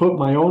 I put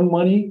my own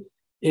money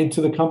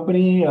into the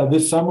company.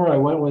 This summer, I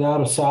went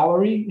without a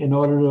salary in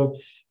order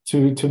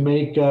to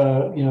make.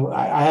 You know,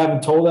 I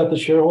haven't told that to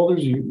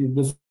shareholders.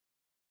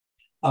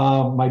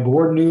 My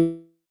board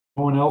knew,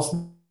 no one else.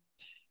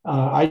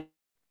 I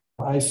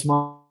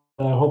smile.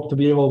 I hope to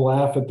be able to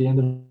laugh at the end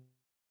of the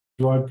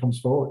drug comes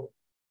forward.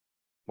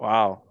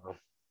 Wow.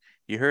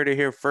 You heard it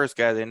here first,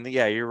 guys. And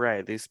yeah, you're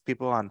right. These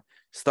people on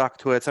stock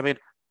twits. I mean,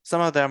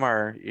 some of them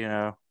are,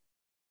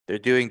 they're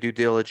doing due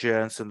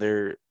diligence and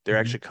they're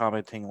actually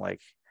commenting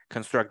like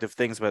constructive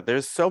things, but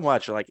there's so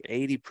much, like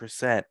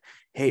 80%,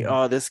 hey,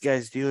 oh, this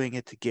guy's doing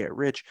it to get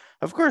rich.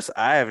 Of course,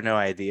 I have no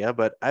idea,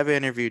 but I've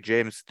interviewed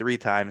James 3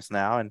 times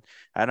now, and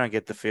I don't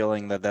get the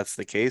feeling that that's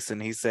the case.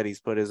 And he said he's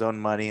put his own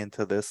money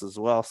into this as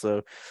well.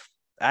 So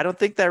I don't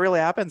think that really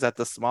happens at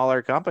the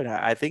smaller company.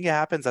 I think it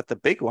happens at the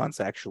big ones,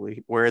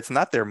 actually, where it's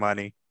not their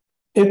money.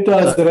 It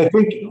does, and I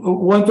think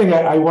one thing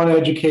I want to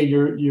educate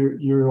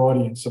your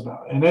audience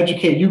about, and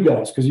educate you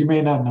guys, because you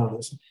may not know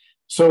this.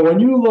 So when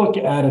you look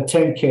at a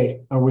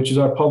 10K, which is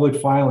our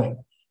public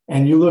filing,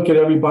 and you look at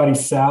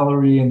everybody's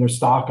salary and their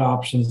stock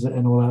options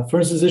and all that, for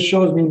instance, this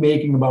shows me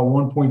making about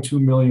 $1.2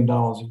 million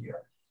a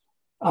year.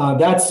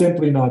 That's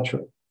simply not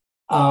true.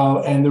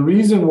 And the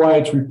reason why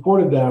it's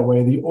reported that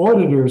way, the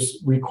auditors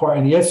require,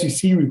 and the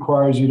SEC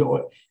requires you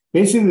to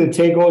basically to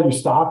take all your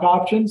stock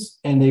options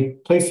and they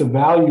place a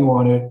value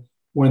on it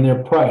when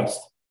they're priced.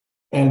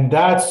 And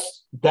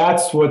that's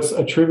what's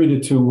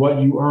attributed to what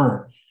you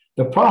earn.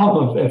 The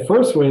problem at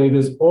First Wave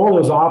is all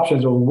those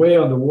options are way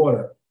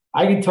underwater.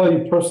 I can tell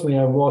you personally,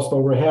 I've lost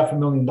over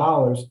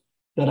 $500,000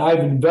 that I've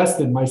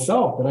invested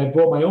myself, that I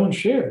bought my own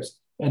shares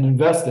and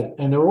invested,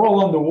 and they're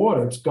all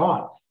underwater. It's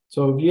gone.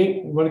 So if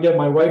you want to get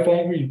my wife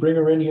angry, you bring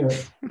her in here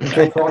and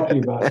she'll talk to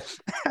you about it.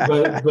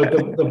 But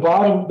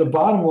the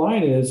bottom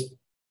line is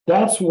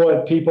that's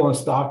what people on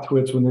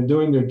StockTwits, when they're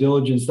doing their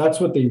diligence, that's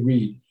what they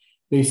read.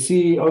 They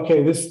see,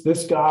 okay,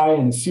 this guy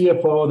and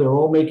CFO, they're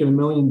all making $1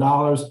 million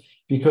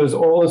because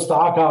all the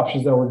stock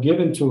options that were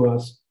given to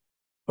us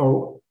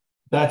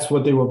that's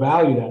what they were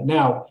valued at.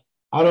 Now,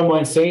 I don't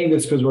mind saying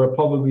this because we're a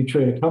publicly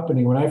traded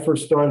company. When I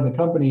first started the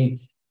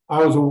company,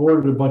 I was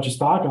awarded a bunch of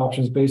stock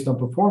options based on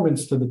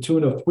performance to the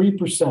tune of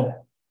 3%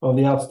 of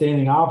the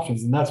outstanding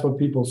options. And that's what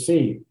people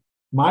see.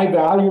 My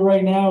value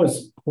right now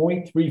is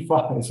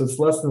 0.35. So it's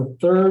less than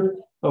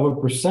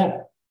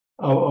 1/3%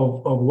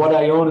 of what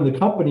I own in the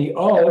company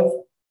of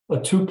a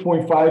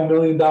 $2.5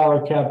 million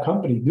cap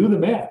company. Do the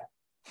math.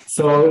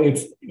 So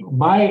it's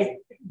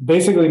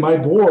basically my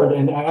board,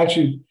 and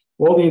actually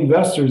all the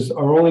investors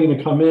are only going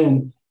to come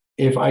in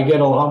if I get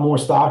a lot more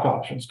stock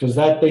options, because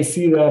they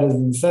see that as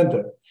an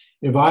incentive.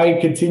 If I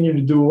continue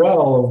to do well,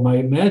 or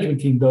my management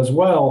team does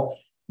well,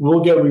 we'll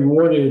get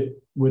rewarded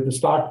with the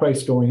stock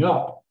price going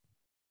up.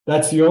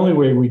 That's the only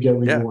way we get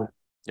rewarded.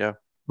 Yeah.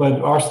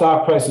 But our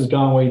stock price has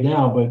gone way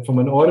down. But from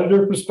an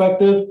auditor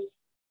perspective,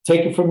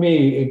 take it from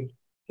me,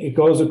 it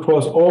goes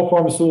across all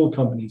pharmaceutical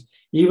companies,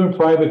 even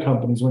private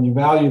companies. When you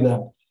value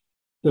them,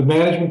 the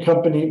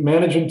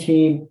management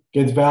team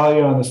gets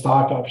value on the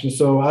stock options.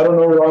 So I don't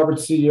know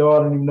Robert's CEO. I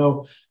don't even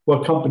know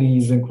what company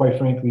he's in, quite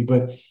frankly.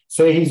 But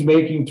say he's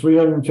making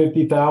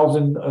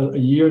 $350,000 a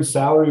year in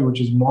salary, which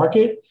is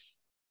market.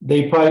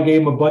 They probably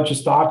gave him a bunch of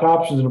stock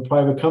options in a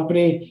private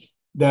company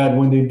that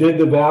when they did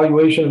the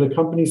valuation of the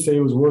company, say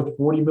it was worth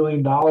 $40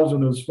 million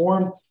when it was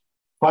formed,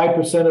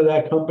 5% of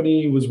that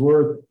company was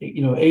worth,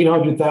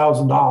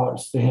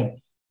 $800,000 to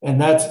him.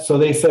 And so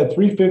they said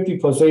 350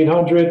 plus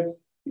 800,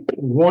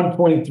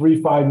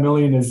 1.35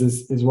 million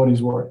is what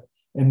he's worth.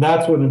 And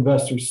that's what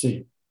investors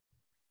see.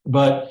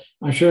 But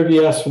I'm sure if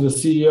you ask for the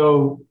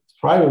CEO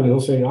privately, he'll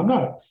say, I'm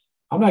not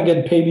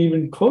getting paid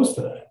even close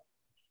to that.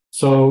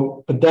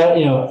 So, but that,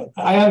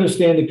 I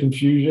understand the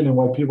confusion and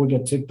why people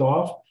get ticked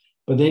off,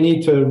 but they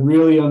need to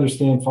really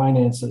understand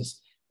finances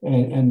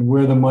and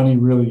where the money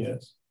really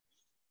is.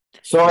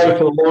 Sorry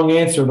for the long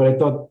answer, but I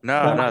thought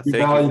that might be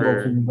valuable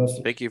for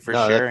investors. Thank you for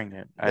sharing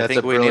it. I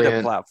think we need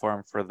a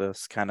platform for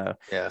this kind of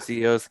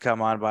CEOs to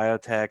come on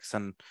biotechs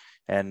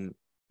and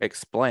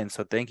explain.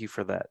 So thank you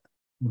for that.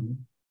 Mm-hmm.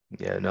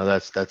 Yeah, no,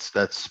 that's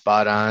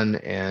spot on.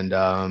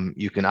 And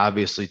you can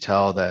obviously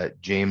tell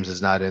that James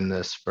is not in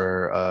this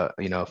for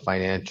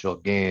financial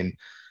gain.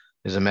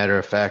 As a matter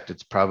of fact,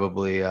 it's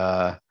probably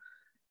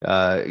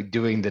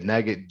doing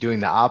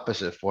the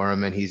opposite for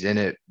him, and he's in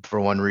it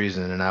for one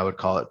reason, and I would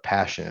call it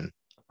passion.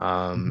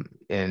 And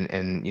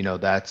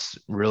that's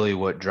really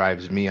what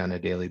drives me on a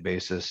daily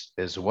basis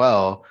as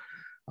well.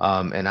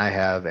 And I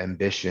have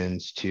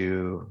ambitions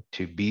to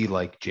be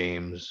like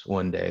James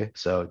one day.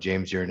 So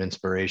James, you're an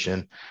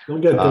inspiration. We'll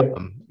get there.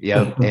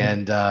 Yeah.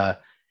 And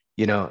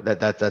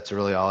that's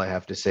really all I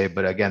have to say.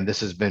 But again, this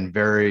has been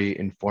very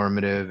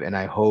informative, and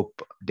I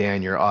hope,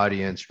 Dan, your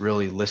audience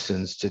really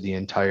listens to the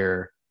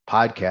entire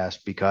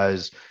podcast,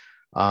 because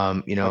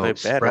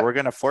we're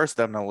gonna force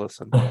them to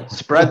listen.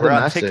 Spread the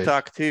message.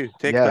 TikTok too.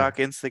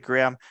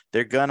 Instagram,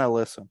 they're gonna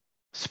listen.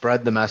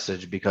 Spread the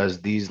message, because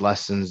these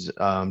lessons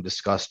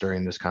discussed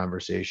during this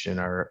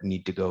conversation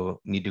need to go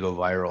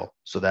viral,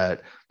 so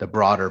that the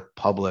broader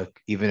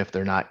public, even if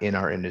they're not in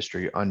our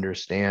industry,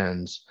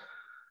 understands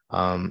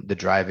the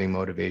driving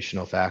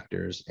motivational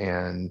factors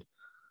and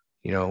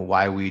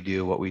why we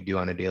do what we do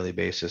on a daily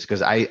basis.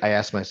 Because I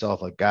ask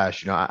myself, like,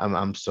 gosh,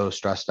 I'm so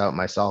stressed out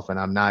myself, and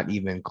I'm not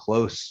even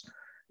close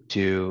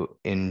to,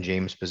 in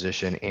James'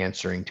 position,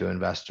 answering to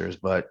investors,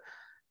 but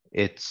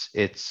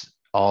it's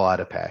all out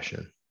of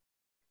passion.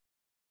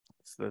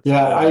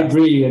 Yeah, I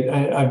agree.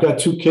 I've got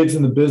 2 kids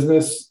in the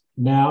business.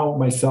 now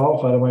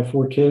myself out of my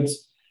 4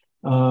 kids.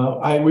 We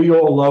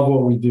all love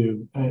what we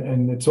do,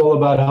 and it's all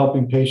about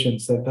helping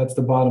patients. That's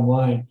the bottom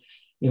line.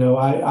 You know,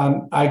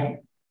 I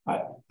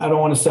don't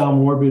want to sound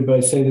morbid, but I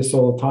say this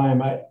all the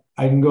time.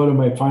 I can go to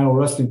my final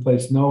resting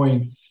place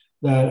knowing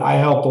that I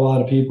helped a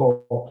lot of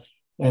people,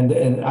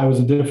 and I was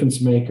a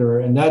difference maker,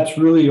 and that's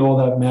really all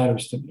that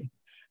matters to me.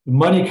 The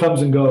money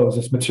comes and goes;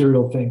 it's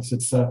material things.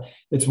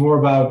 It's more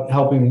about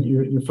helping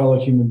your fellow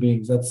human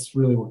beings. That's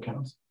really what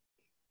counts.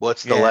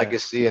 What's the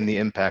legacy and the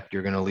impact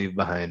you're going to leave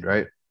behind,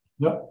 right?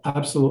 Yep,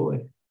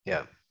 absolutely.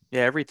 Yeah.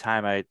 Yeah, every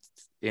time I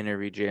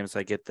interview James,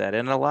 I get that.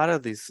 And a lot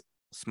of these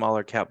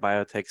smaller cap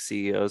biotech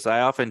CEOs,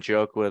 I often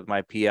joke with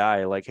my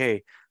PI, like,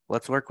 hey,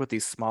 let's work with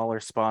these smaller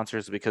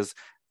sponsors because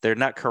they're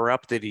not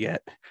corrupted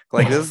yet.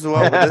 Like this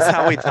is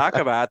how we talk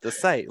about the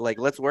site. Like,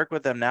 let's work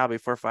with them now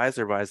before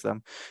Pfizer buys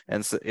them.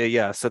 And so,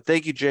 yeah. So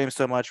thank you, James,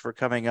 so much for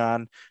coming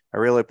on. I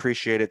really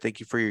appreciate it.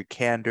 Thank you for your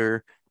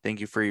candor. Thank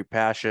you for your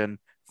passion,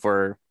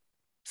 for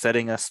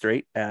setting us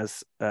straight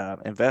as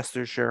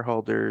investors,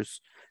 shareholders,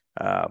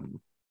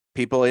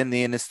 people in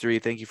the industry.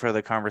 Thank you for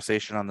the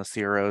conversation on the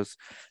CROs,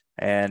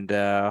 and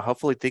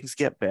hopefully things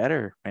get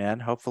better, man.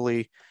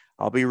 Hopefully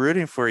I'll be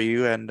rooting for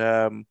you,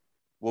 and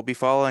we'll be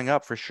following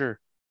up for sure.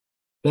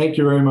 Thank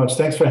you very much.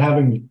 Thanks for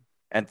having me.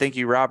 And thank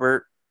you,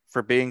 Robert,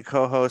 for being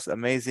co-host.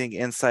 Amazing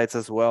insights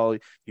as well.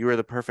 You were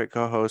the perfect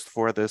co-host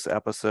for this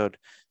episode,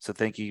 so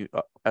thank you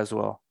as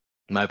well.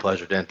 My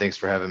pleasure, Dan. Thanks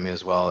for having me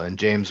as well. And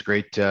James,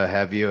 great to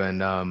have you,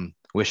 and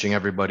wishing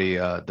everybody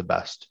the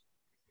best.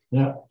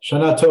 Yeah.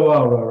 Shana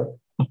Tova, Robert.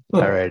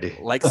 All righty.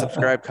 Like,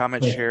 subscribe,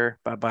 comment, share.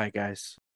 Bye-bye, guys.